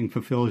 Shopping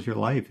fulfills your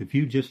life. If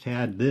you just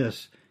had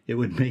this, it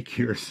would make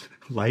your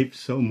life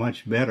so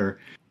much better.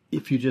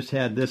 If you just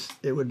had this,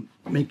 it would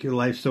make your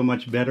life so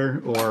much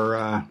better.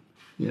 Or,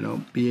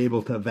 be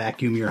able to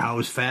vacuum your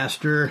house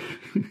faster.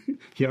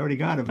 You already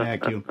got a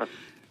vacuum.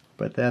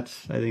 But I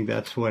think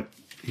that's what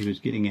he was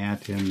getting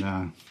at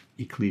in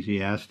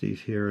Ecclesiastes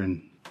here,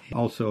 and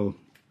also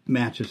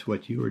matches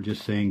what you were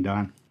just saying,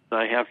 Don.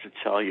 I have to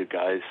tell you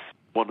guys,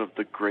 one of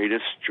the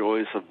greatest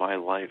joys of my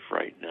life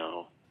right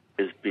now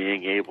is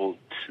being able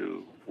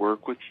to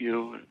work with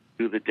you,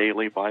 do the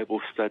daily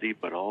Bible study,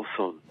 but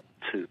also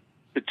to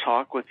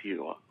talk with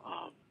you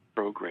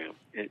program.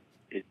 It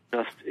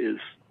just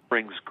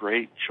brings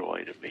great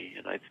joy to me.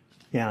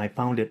 And I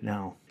found it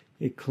now.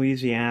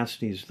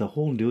 Ecclesiastes, the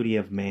whole duty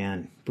of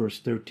man, verse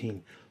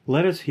 13.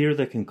 Let us hear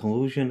the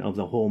conclusion of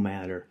the whole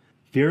matter.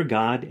 Fear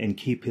God and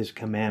keep his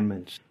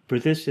commandments, for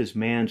this is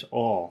man's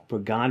all. For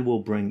God will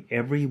bring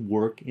every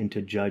work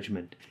into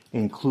judgment,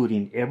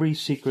 including every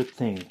secret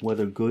thing,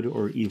 whether good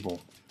or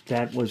evil.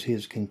 That was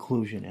his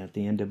conclusion at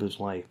the end of his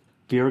life.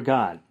 Fear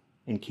God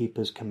and keep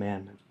his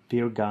commandments.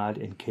 Fear God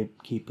and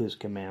keep his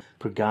commandments,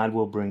 for God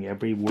will bring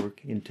every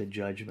work into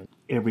judgment.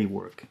 Every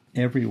work.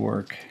 Every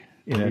work.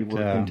 Every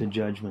work into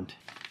judgment.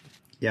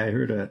 Yeah, I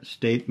heard a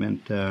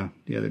statement the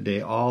other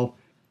day. All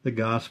the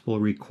gospel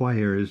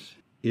requires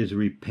is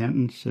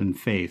repentance and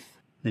faith.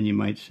 Then you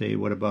might say,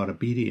 what about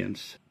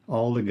obedience?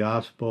 All the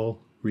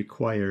gospel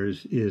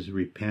requires is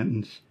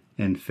repentance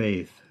and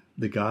faith.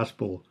 The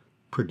gospel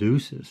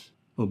produces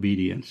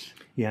obedience.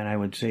 Yeah, and I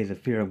would say the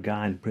fear of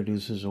God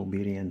produces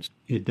obedience.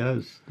 It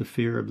does. The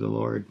fear of the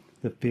Lord.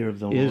 The fear of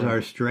the Lord is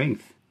our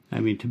strength. I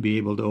mean, to be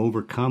able to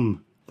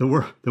overcome. The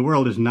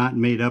world is not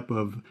made up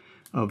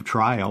of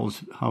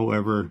trials.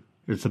 However,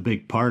 it's a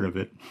big part of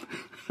it.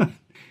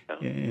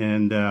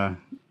 And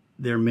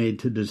they're made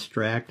to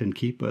distract and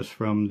keep us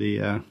from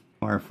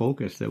our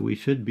focus, that we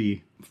should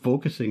be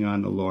focusing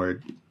on the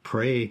Lord.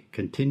 Pray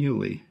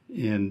continually,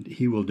 and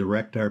he will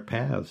direct our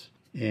paths.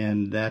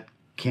 And that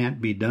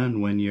can't be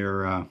done when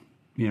you're,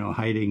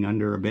 hiding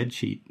under a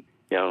bedsheet.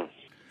 Yeah.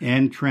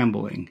 And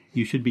trembling.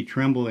 You should be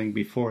trembling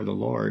before the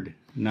Lord,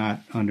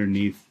 not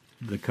underneath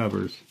the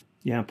covers.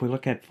 Yeah, if we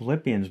look at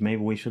Philippians,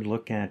 maybe we should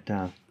look at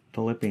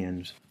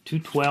Philippians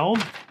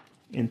 2:12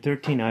 and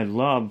 13. I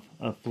love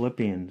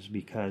Philippians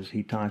because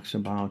he talks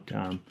about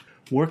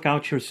work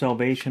out your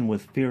salvation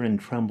with fear and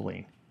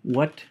trembling.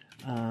 What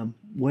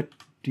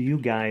do you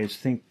guys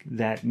think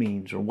that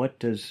means, or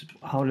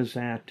how does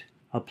that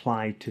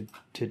apply to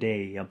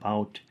today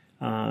about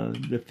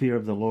the fear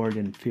of the Lord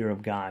and fear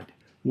of God?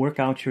 Work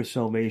out your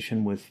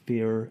salvation with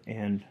fear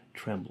and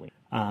trembling.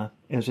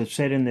 As it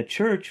said in the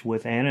church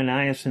with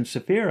Ananias and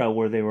Sapphira,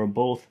 where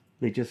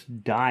they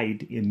just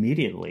died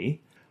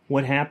immediately.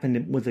 What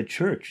happened with the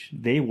church?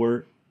 They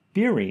were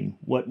fearing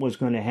what was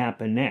going to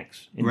happen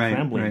next and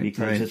trembling,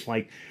 because it's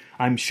like,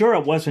 I'm sure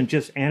it wasn't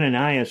just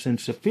Ananias and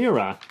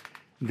Sapphira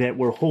that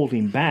were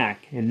holding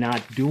back and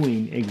not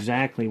doing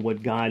exactly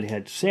what God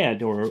had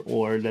said,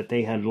 or that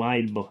they had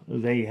lied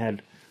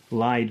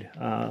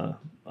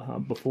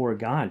before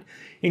God.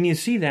 And you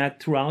see that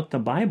throughout the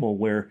Bible,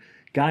 where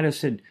God has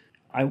said,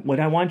 what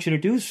I want you to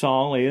do,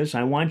 Saul, is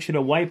I want you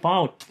to wipe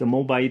out the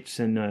Moabites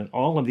and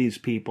all of these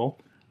people,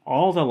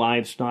 all the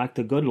livestock,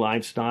 the good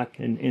livestock,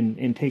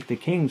 and take the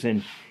kings.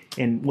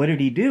 And what did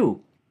he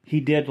do? He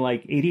did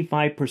like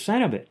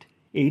 85% of it.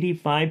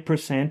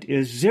 85%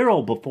 is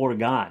zero before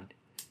God,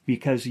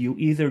 because you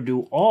either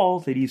do all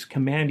that he's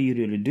commanded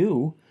you to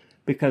do,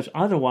 because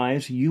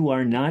otherwise you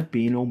are not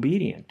being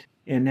obedient.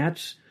 And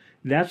that's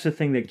the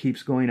thing that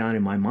keeps going on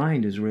in my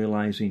mind, is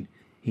realizing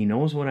he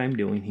knows what I'm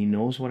doing. He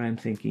knows what I'm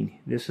thinking.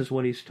 This is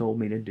what he's told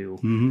me to do.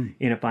 Mm-hmm.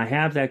 And if I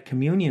have that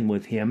communion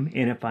with him,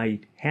 and if I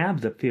have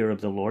the fear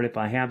of the Lord, if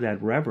I have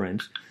that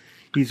reverence,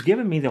 he's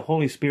given me the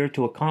Holy Spirit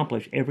to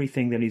accomplish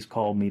everything that he's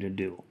called me to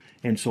do.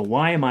 And so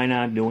why am I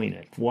not doing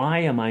it? Why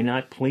am I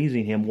not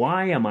pleasing him?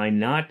 Why am I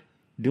not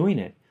doing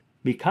it?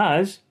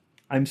 Because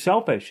I'm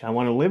selfish. I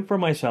want to live for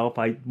myself.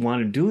 I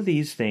want to do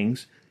these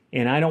things,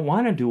 and I don't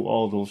want to do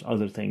all those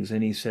other things.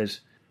 And he says,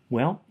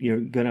 well, you're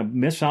going to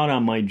miss out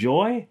on my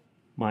joy,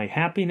 my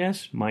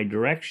happiness, my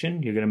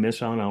direction. You're going to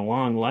miss out on a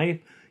long life.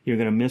 You're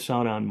going to miss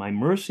out on my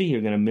mercy.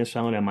 You're going to miss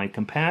out on my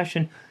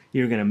compassion.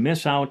 You're going to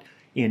miss out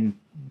in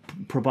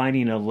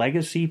providing a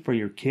legacy for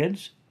your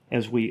kids.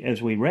 As we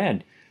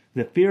read,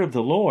 the fear of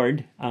the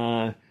Lord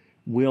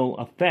will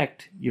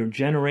affect your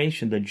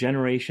generation, the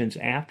generations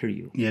after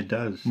you. It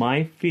does.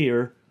 My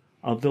fear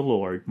of the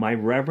Lord, my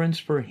reverence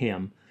for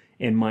him,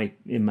 and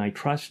my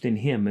trust in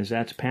him, as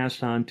that's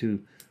passed on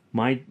to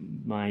my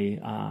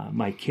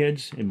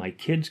kids and my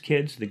kids'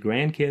 kids, the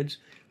grandkids.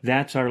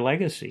 That's our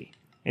legacy,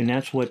 and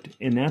that's what.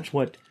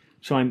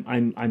 So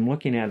I'm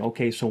looking at,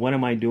 okay, so what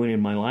am I doing in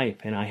my life?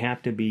 And I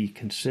have to be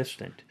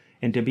consistent.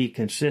 And to be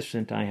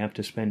consistent, I have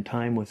to spend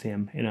time with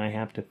him, and I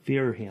have to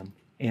fear him,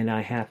 and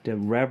I have to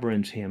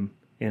reverence him,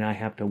 and I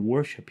have to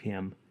worship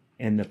him.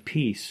 And the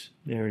peace,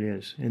 there it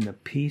is, and the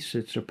peace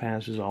that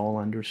surpasses all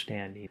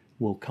understanding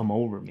will come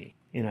over me.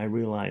 And I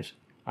realize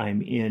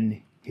I'm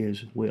in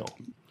his will.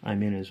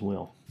 I'm in his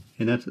will.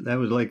 And that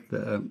was like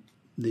the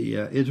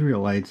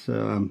Israelites.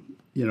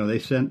 They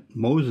sent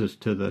Moses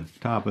to the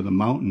top of the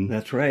mountain.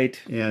 That's right.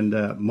 And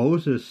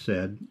Moses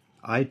said,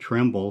 "I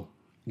tremble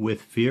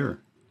with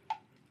fear."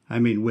 I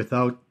mean,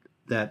 without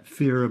that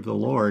fear of the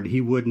Lord, he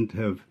wouldn't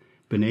have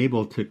been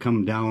able to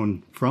come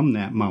down from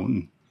that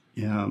mountain.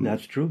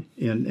 That's true.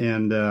 And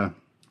the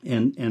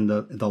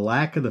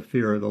lack of the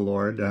fear of the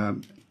Lord,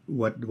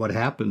 what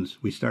happens?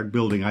 We start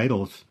building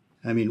idols.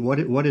 I mean,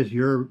 what is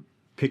your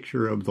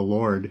picture of the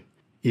Lord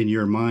in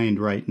your mind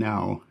right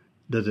now?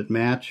 Does it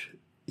match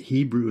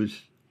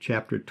Hebrews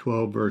chapter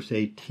 12, verse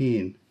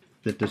 18,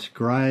 that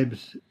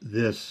describes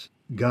this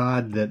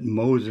God that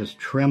Moses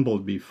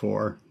trembled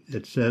before?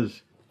 It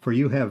says, "For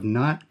you have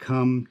not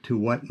come to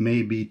what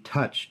may be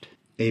touched,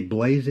 a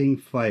blazing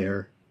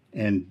fire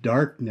and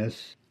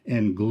darkness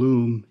and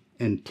gloom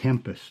and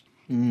tempest."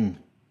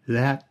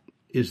 That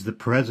is the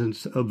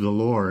presence of the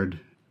Lord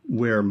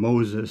where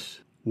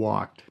Moses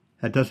walked.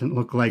 That doesn't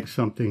look like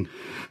something...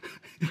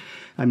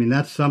 I mean,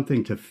 that's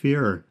something to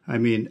fear. I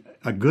mean,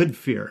 a good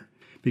fear,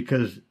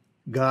 because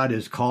God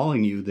is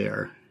calling you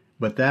there.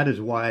 But that is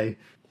why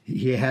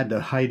he had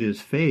to hide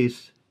his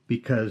face,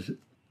 because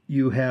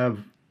you're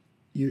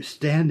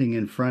standing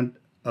in front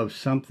of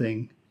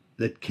something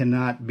that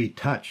cannot be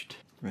touched.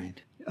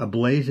 Right. A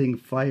blazing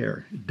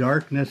fire,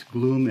 darkness,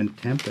 gloom, and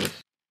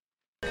tempest.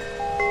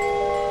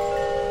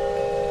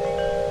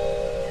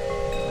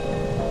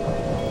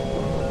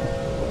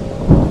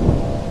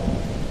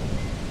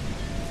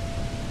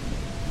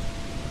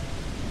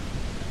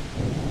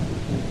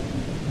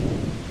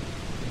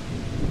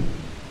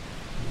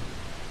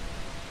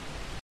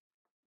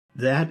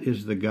 That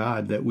is the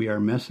God that we are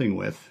messing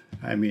with.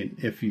 I mean,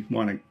 if you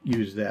want to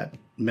use that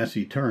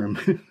messy term,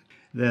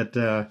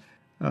 that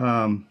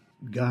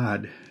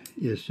God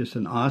is just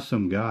an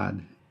awesome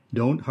God.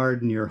 Don't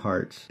harden your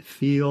hearts.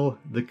 Feel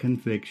the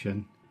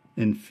conviction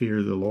and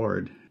fear the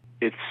Lord.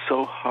 It's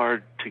so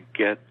hard to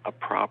get a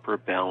proper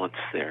balance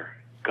there.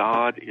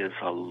 God is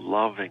a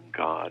loving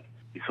God.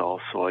 He's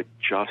also a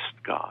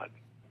just God.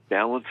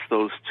 Balance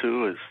those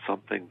two is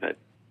something that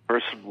a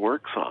person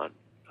works on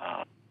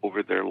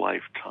over their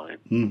lifetime.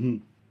 Mm-hmm.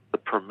 The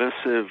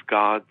permissive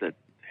God that,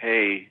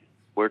 hey,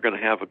 we're going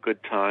to have a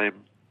good time,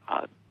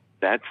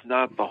 that's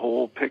not the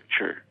whole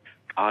picture.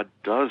 God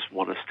does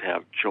want us to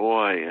have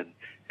joy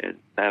and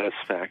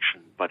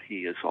satisfaction, but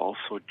he is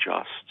also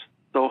just.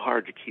 So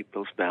hard to keep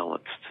those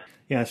balanced.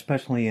 Yeah,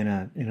 especially in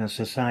a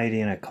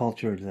society and a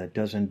culture that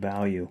doesn't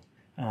value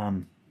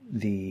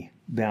the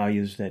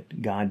values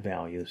that God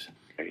values.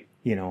 Right.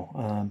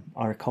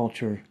 Our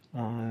culture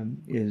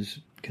is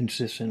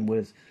consistent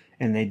with,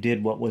 and they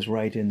did what was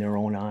right in their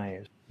own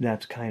eyes.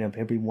 That's kind of,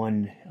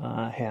 everyone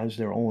has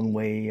their own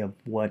way of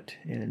what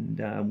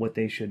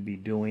they should be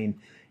doing,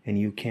 and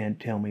you can't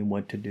tell me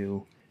what to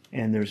do.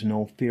 And there's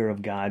no fear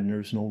of God, and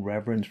there's no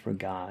reverence for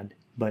God.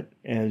 But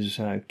as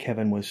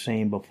Kevin was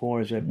saying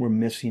before, is that we're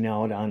missing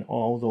out on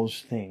all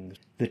those things,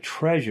 the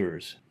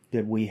treasures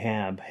that we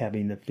have,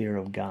 having the fear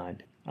of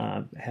God,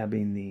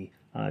 having the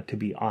to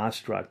be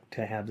awestruck,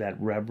 to have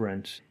that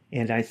reverence.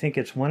 And I think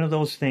it's one of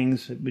those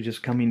things that was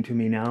just coming to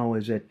me now,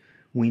 is that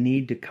we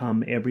need to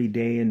come every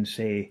day and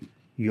say,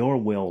 "Your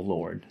will,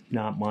 Lord,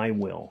 not my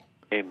will."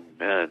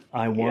 Amen.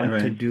 I want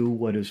to do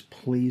what is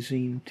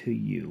pleasing to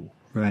you,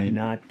 right?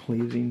 Not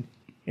pleasing.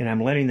 And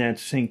I'm letting that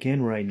sink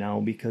in right now,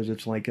 because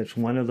it's like it's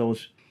one of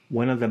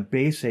the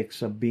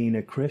basics of being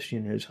a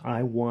Christian is,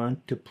 I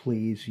want to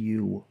please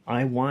you.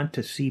 I want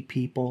to see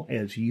people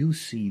as you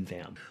see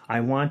them.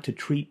 I want to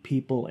treat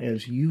people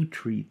as you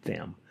treat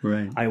them.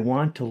 Right. I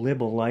want to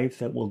live a life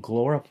that will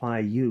glorify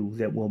you,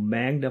 that will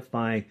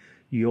magnify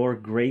your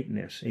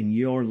greatness and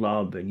your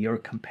love and your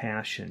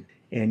compassion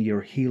and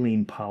your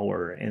healing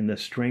power and the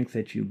strength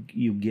that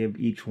you give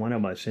each one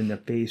of us in the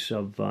face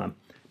of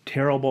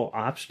terrible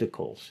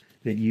obstacles,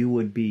 that you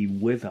would be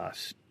with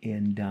us.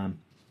 And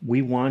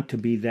we want to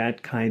be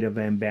that kind of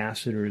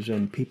ambassadors,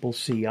 and people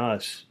see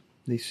us,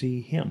 they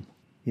see him.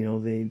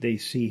 They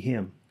see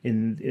him.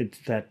 And it's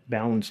that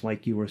balance,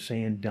 like you were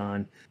saying,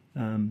 Don.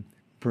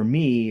 For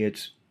me,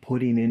 it's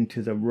putting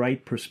into the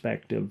right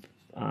perspective.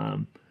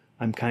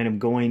 I'm kind of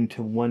going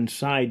to one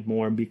side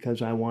more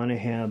because I want to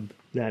have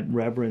that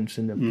reverence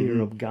and the fear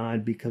of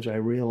God, because I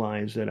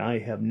realize that I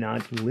have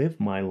not lived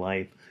my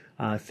life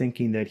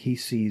thinking that he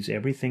sees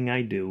everything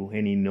I do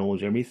and he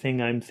knows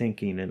everything I'm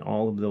thinking and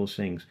all of those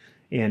things.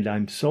 And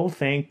I'm so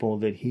thankful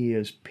that he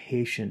is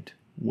patient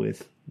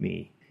with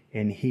me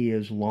and he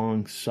is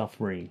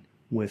long-suffering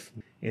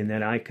and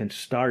that I can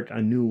start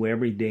anew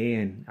every day,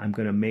 and I'm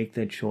going to make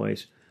that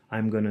choice.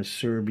 I'm going to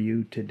serve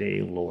you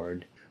today,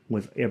 Lord,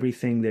 with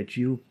everything that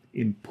you've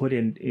put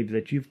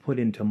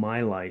into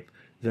my life,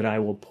 that I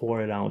will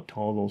pour it out to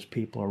all those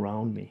people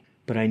around me.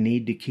 But I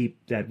need to keep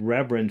that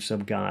reverence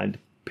of God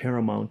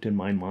paramount in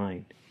my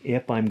mind.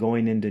 If I'm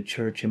going into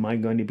church, am I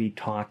going to be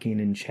talking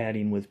and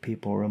chatting with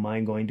people, or am I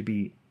going to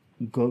be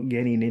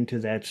getting into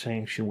that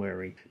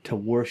sanctuary to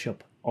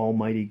worship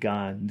Almighty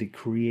God, the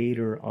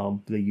creator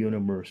of the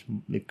universe,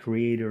 the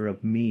creator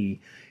of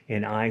me,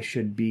 and I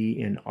should be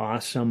in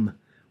awesome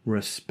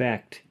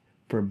respect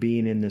for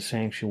being in the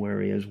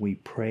sanctuary as we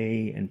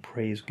pray and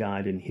praise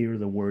God and hear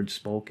the word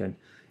spoken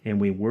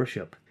and we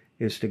worship,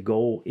 is to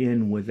go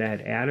in with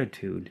that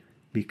attitude,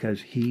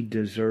 because he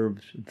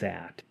deserves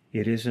that.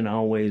 It isn't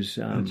always,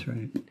 That's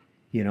right.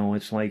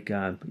 It's like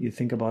you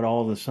think about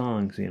all the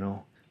songs,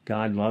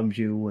 God loves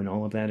you and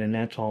all of that, and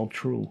that's all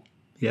true.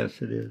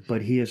 Yes, it is.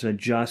 But he is a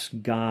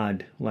just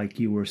God, like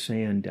you were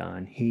saying,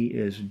 Don. He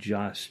is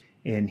just,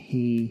 and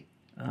he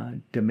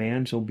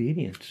demands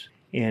obedience.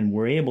 And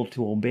we're able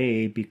to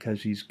obey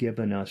because he's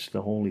given us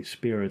the Holy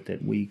Spirit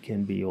that we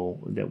can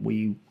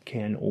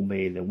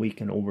obey, that we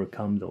can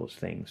overcome those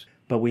things.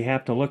 But we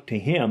have to look to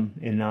him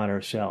and not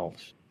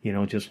ourselves.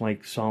 Just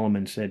like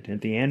Solomon said, at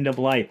the end of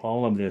life,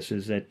 all of this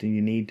is that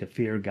you need to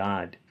fear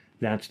God.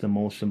 That's the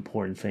most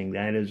important thing.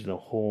 That is the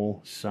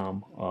whole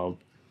sum of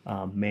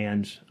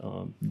man's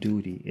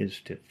duty,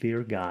 is to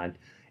fear God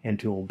and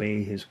to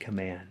obey his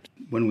commands.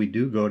 When we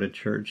do go to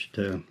church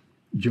to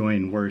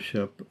join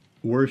worship,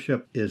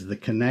 worship is the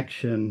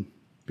connection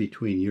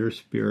between your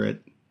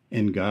spirit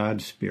and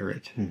God's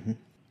spirit. Mm-hmm.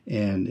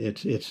 And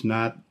it's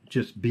not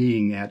just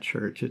being at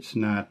church. It's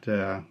not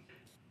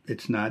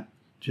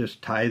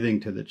just tithing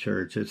to the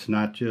church. It's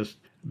not just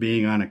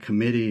being on a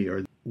committee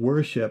or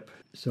worship.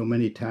 So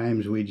many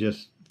times we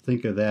just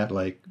think of that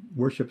like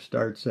worship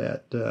starts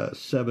at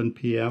 7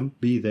 p.m.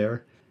 Be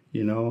there.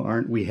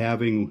 Aren't we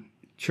having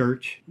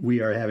church? We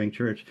are having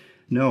church.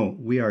 No,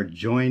 we are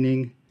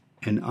joining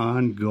an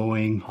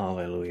ongoing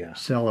hallelujah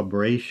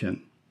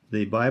celebration.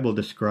 The Bible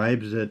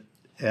describes it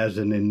as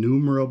an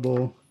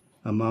innumerable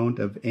amount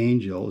of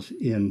angels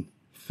in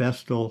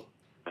festal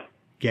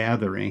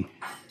gathering.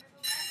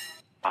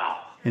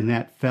 And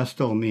that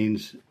festal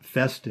means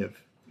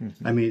festive.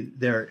 Mm-hmm. I mean,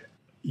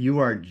 you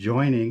are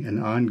joining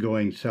an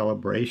ongoing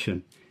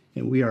celebration,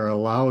 and we are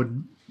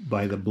allowed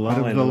by the blood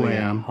of the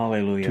Lamb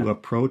to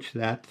approach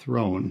that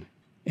throne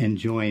and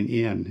join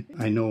in.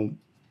 I know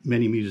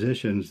many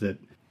musicians that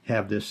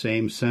have this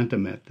same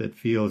sentiment, that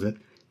feels that,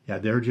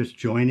 they're just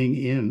joining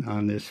in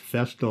on this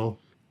festal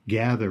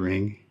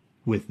gathering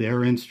with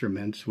their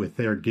instruments, with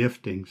their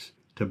giftings,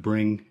 to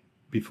bring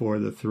before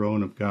the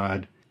throne of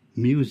God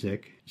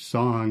music,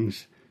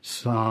 songs,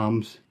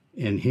 psalms,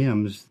 and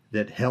hymns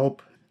that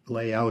help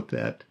lay out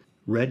that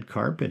red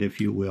carpet, if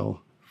you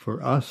will,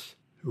 for us.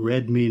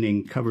 Red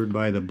meaning covered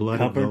by the blood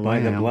of the Lamb. Covered by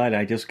the blood.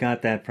 I just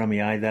got that from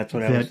you. That's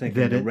what I was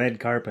thinking, the red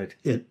carpet.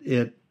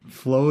 It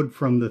flowed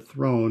from the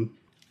throne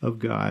of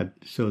God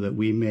so that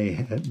we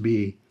may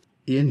be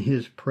in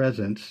his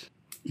presence,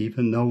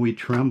 even though we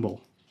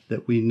tremble,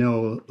 that we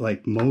know,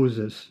 like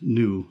Moses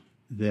knew,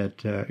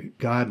 that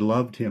God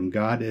loved him.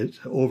 God has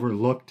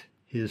overlooked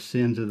his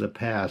sins of the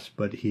past,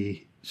 but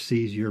he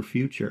sees your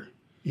future.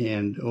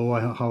 And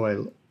how I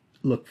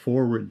look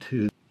forward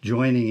to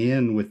joining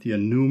in with the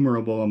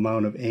innumerable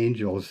amount of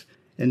angels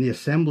and the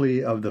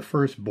assembly of the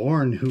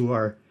firstborn who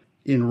are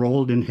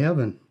enrolled in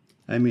heaven.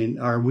 I mean,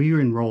 are we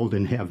enrolled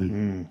in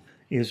heaven?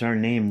 Is our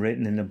name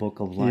written in the book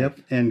of life? Yep,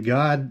 and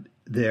God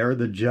there,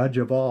 the judge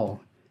of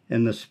all,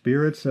 and the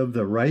spirits of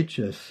the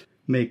righteous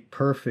make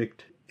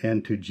perfect,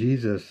 and to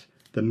Jesus,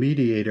 the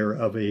mediator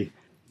of a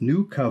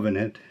new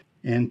covenant,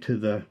 and to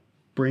the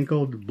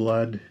sprinkled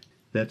blood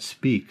that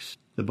speaks.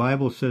 The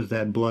Bible says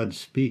that blood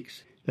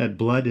speaks. That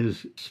blood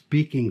is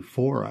speaking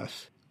for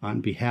us,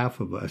 on behalf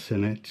of us,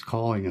 and it's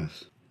calling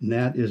us. And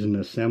that is an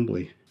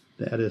assembly.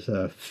 That is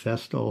a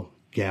festal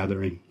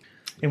gathering.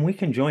 And we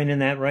can join in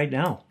that right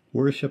now.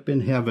 Worship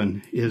in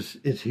heaven is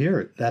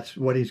here. That's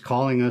what he's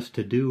calling us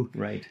to do.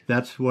 Right.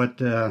 That's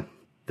what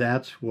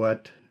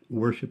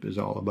worship is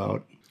all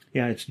about.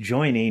 Yeah, it's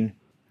joining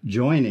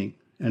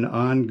an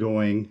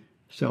ongoing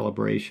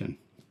celebration.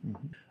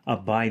 Mm-hmm.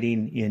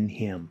 Abiding in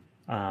him.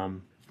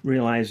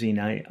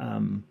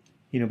 Realizing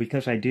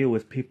because I deal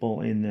with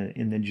people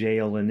in the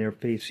jail, and they're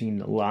facing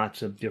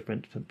lots of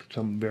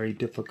some very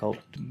difficult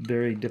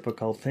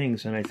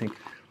things, and I think,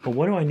 well,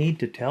 what do I need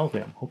to tell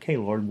them? Okay,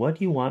 Lord, what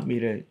do you want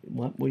me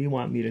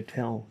to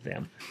tell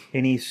them?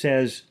 And he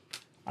says,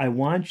 I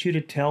want you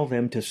to tell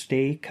them to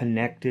stay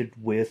connected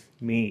with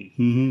me.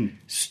 Mm-hmm.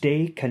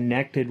 Stay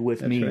connected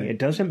with me. Right. It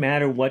doesn't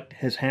matter what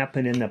has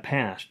happened in the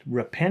past.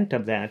 Repent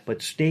of that,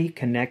 but stay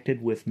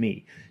connected with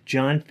me.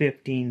 John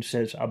 15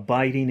 says,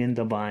 abiding in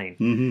the vine.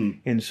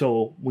 Mm-hmm. And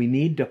so we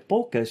need to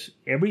focus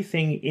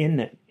everything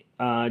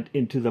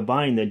into the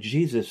vine that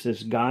Jesus,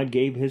 as God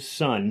gave his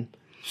son,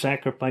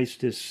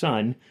 sacrificed his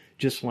son,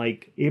 just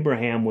like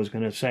Abraham was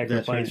going to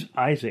sacrifice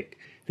Isaac.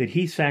 that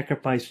he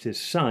sacrificed his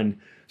son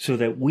so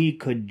that we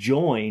could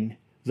join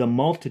the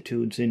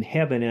multitudes in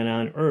heaven and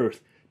on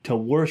earth to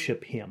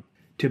worship him,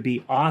 to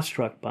be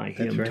awestruck by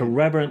him, right. to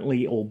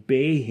reverently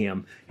obey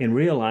him, and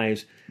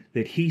realize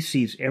that he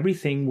sees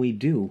everything we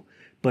do,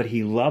 but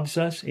he loves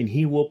us, and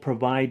he will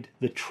provide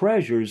the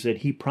treasures that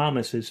he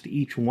promises to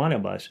each one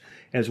of us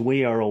as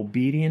we are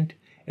obedient,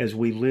 as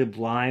we live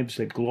lives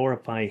that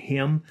glorify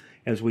him,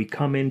 as we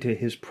come into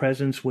his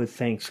presence with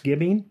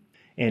thanksgiving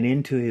and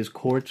into his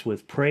courts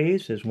with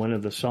praise, as one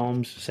of the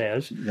Psalms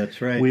says.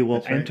 That's right. We will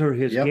That's right. enter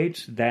his Yep.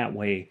 gates that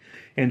way.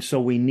 And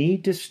so we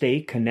need to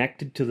stay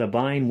connected to the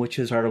vine, which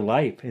is our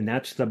life. And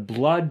that's the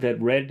blood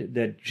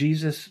that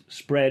Jesus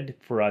spread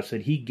for us,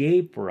 that he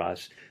gave for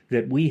us,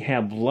 that we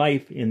have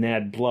life in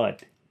that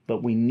blood.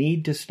 But we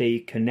need to stay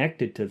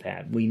connected to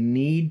that. We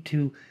need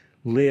to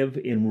live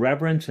in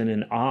reverence and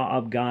in awe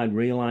of God,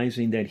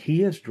 realizing that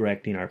he is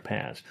directing our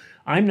paths.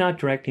 I'm not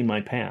directing my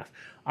path.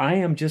 I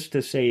am just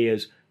to say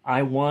is,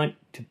 I want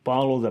to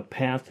follow the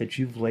path that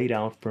you've laid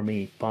out for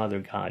me, Father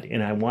God,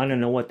 and I want to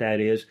know what that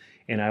is,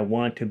 and I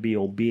want to be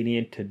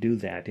obedient to do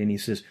that. And he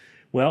says,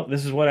 well,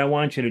 this is what I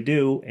want you to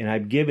do, and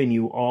I've given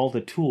you all the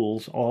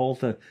tools, all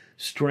the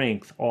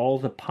strength, all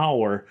the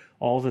power,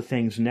 all the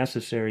things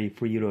necessary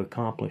for you to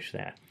accomplish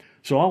that.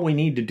 So all we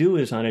need to do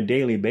is on a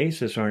daily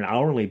basis or an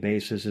hourly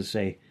basis is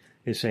say,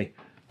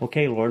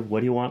 okay, Lord, what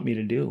do you want me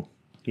to do?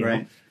 You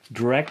know,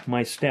 direct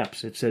my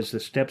steps. It says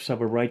the steps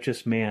of a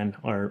righteous man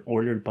are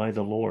ordered by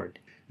the Lord.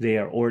 They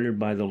are ordered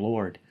by the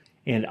Lord.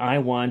 And I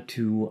want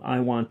to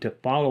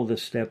follow the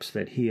steps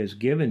that he has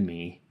given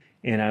me,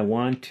 and I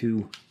want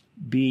to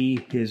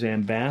be his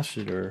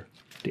ambassador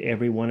to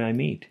everyone I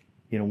meet.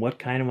 You know, what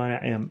kind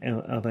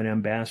of an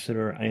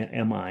ambassador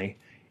am I?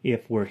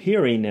 If we're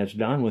hearing, as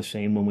Don was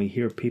saying, when we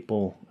hear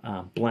people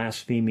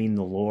blaspheming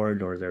the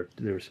Lord, or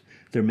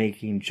they're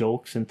making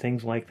jokes and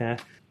things like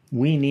that,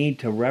 we need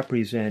to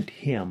represent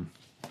him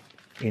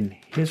in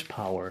his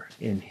power,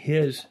 in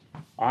his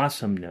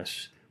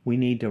awesomeness. We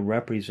need to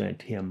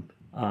represent him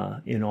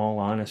in all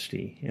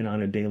honesty and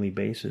on a daily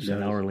basis,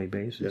 an hourly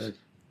basis. Yes.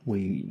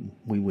 We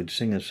would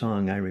sing a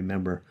song, I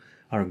remember,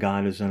 our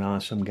God is an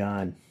awesome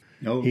God.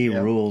 Oh, He yeah.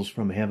 rules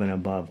from heaven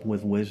above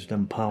with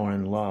wisdom, power,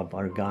 and love.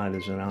 Our God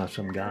is an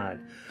awesome God.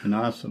 An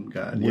awesome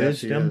God.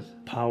 Wisdom, Yes, he is.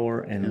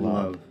 power, and And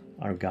love. love.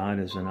 Our God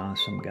is an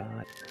awesome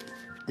God.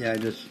 Yeah, I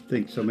just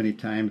think so many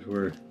times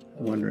we're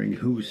wondering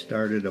who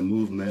started a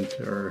movement,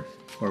 or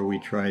we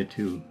try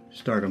to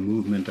start a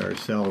movement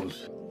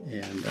ourselves.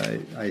 And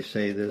I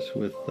say this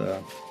with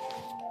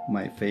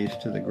my face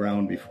to the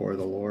ground before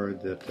the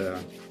Lord, that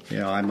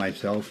I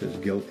myself is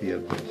guilty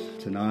of this.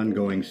 It's an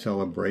ongoing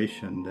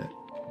celebration that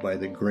by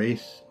the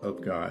grace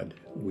of God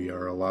we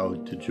are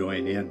allowed to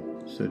join in.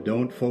 So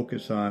don't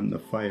focus on the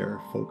fire,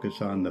 focus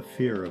on the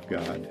fear of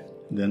God.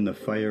 Then the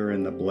fire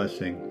and the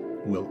blessing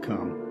will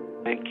come.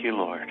 Thank you,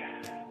 Lord.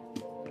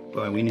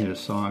 Well, we need a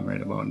song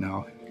right about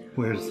now.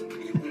 Yeah.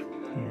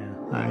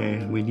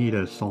 We need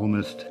a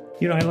psalmist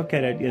You know, I look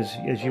at it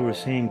as you were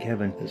saying,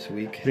 Kevin. this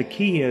week. The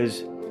key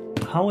is,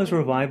 how is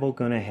revival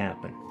going to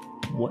happen?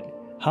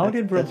 How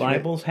did That's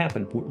right. revivals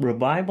happen?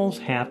 Revivals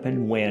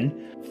happen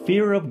when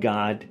fear of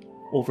God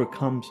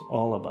overcomes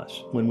all of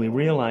us. When we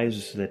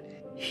realize that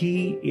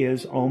he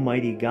is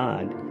Almighty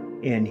God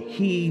and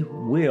he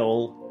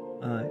will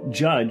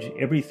judge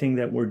everything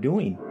that we're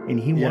doing. And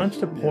he wants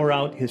to pour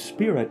out his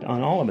Spirit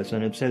on all of us.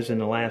 And it says in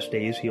the last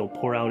days he'll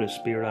pour out his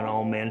Spirit on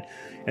all men,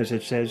 as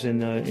it says in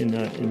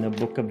the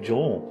book of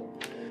Joel.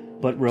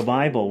 But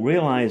revival,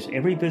 realize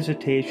every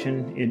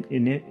visitation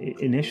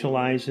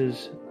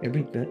initializes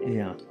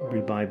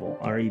revival,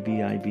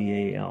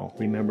 R-E-V-I-V-A-L.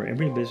 Remember,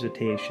 every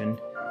visitation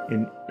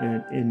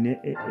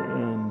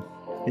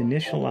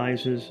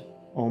initializes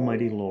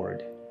Almighty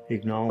Lord,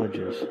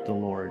 acknowledges the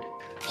Lord.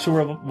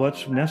 So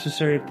what's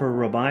necessary for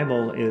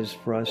revival is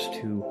for us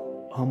to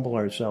humble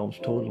ourselves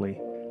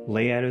totally,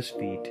 lay at his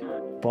feet,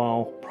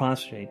 fall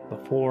prostrate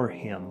before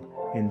him,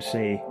 and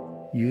say,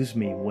 use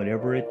me,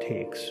 whatever it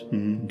takes.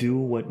 Do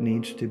what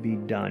needs to be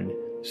done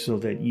so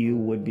that you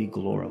would be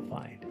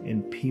glorified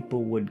and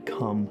people would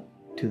come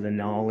to the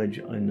knowledge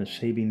and the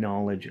saving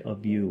knowledge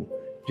of you.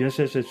 Just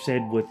as it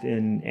said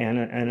within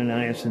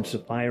Ananias and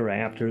Sapphira,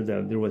 after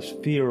there was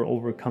fear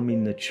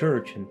overcoming the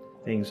church and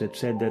things, it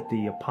said that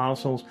the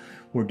apostles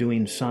were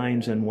doing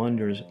signs and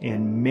wonders,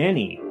 and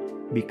many,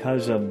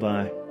 because of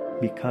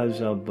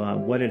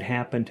what had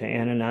happened to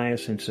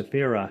Ananias and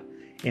Sapphira,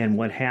 and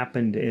what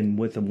happened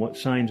with the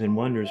signs and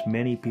wonders,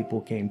 many people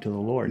came to the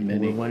Lord.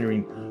 And we're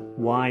wondering,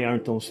 why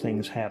aren't those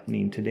things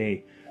happening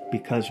today?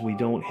 Because we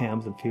don't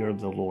have the fear of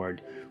the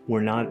Lord.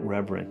 We're not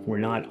reverent. We're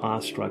not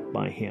awestruck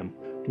by him.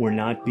 We're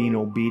not being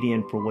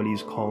obedient for what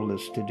he's called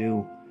us to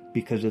do,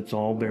 because it's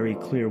all very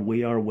clear.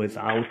 We are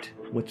without,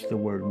 what's the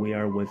word? We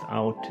are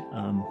without,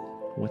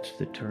 what's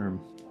the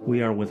term?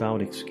 We are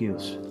without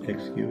excuse.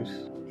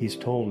 Excuse. He's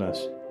told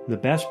us. The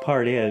best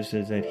part is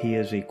that he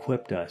has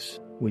equipped us.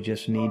 We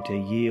just need to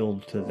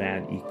yield to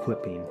that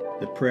equipping.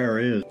 The prayer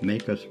is,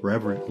 make us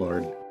reverent,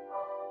 Lord,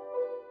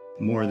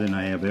 more than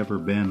I have ever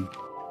been.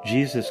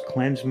 Jesus,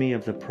 cleanse me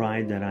of the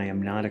pride that I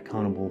am not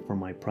accountable for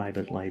my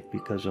private life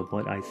because of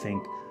what I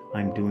think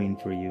I'm doing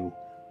for you.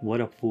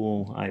 What a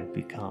fool I've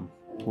become.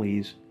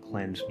 Please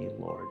cleanse me,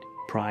 Lord.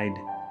 Pride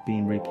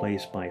being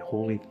replaced by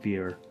holy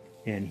fear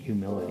and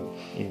humility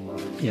in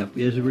you. Yep,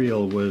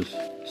 Israel was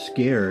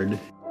scared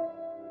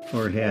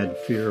or had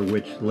fear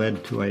which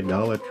led to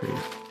idolatry.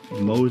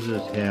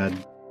 Moses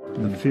had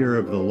the fear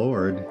of the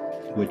Lord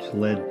which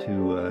led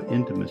to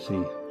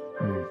intimacy.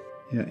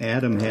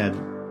 Adam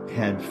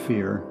had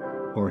fear,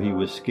 or he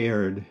was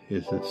scared,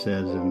 as it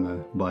says in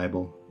the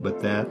Bible,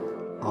 but that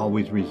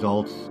always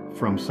results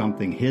from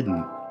something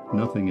hidden.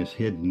 Nothing is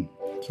hidden.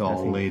 It's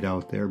all laid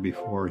out there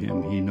before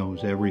him. He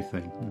knows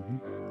everything.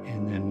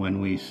 And then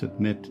when we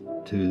submit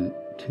to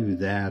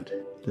that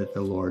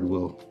the Lord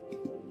will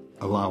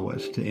allow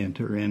us to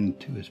enter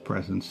into his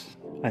presence.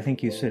 I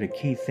think you said a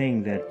key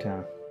thing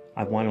that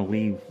I want to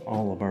leave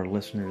all of our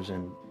listeners,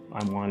 and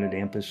I wanted to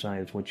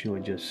emphasize what you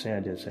had just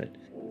said, is that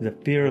the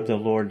fear of the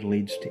Lord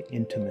leads to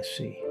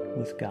intimacy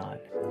with God.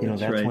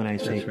 That's right. When I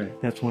say, That's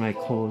right. That's when I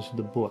close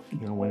the book.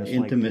 When it's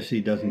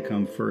intimacy doesn't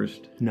come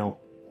first. No,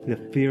 the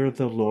fear of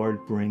the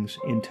Lord brings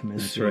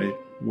intimacy. That's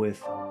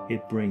right.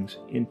 It brings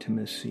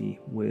intimacy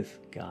with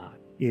God.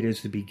 It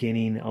is the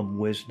beginning of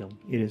wisdom.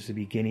 It is the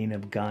beginning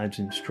of God's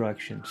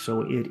instruction.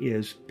 So it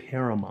is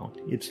paramount.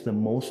 It's the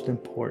most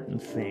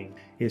important thing,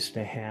 is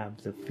to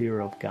have the fear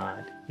of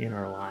God in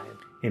our lives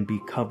and be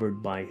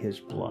covered by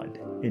his blood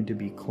and to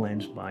be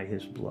cleansed by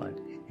his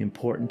blood.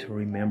 Important to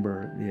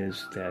remember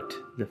is that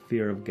the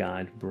fear of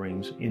God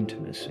brings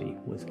intimacy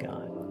with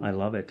God. I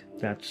love it.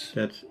 That's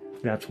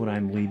what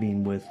I'm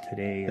leaving with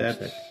today.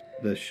 That's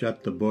the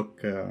shut the book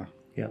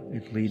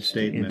it leads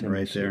statement to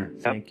intimacy. right there.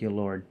 Thank you,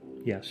 Lord.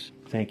 Yes.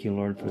 Thank you,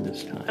 Lord, for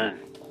this time.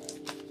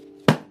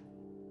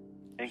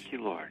 Thank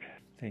you, Lord.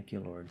 Thank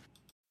you, Lord.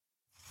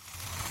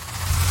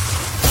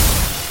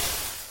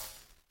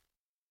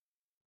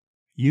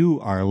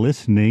 You are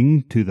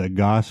listening to the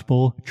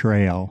Gospel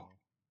Trail.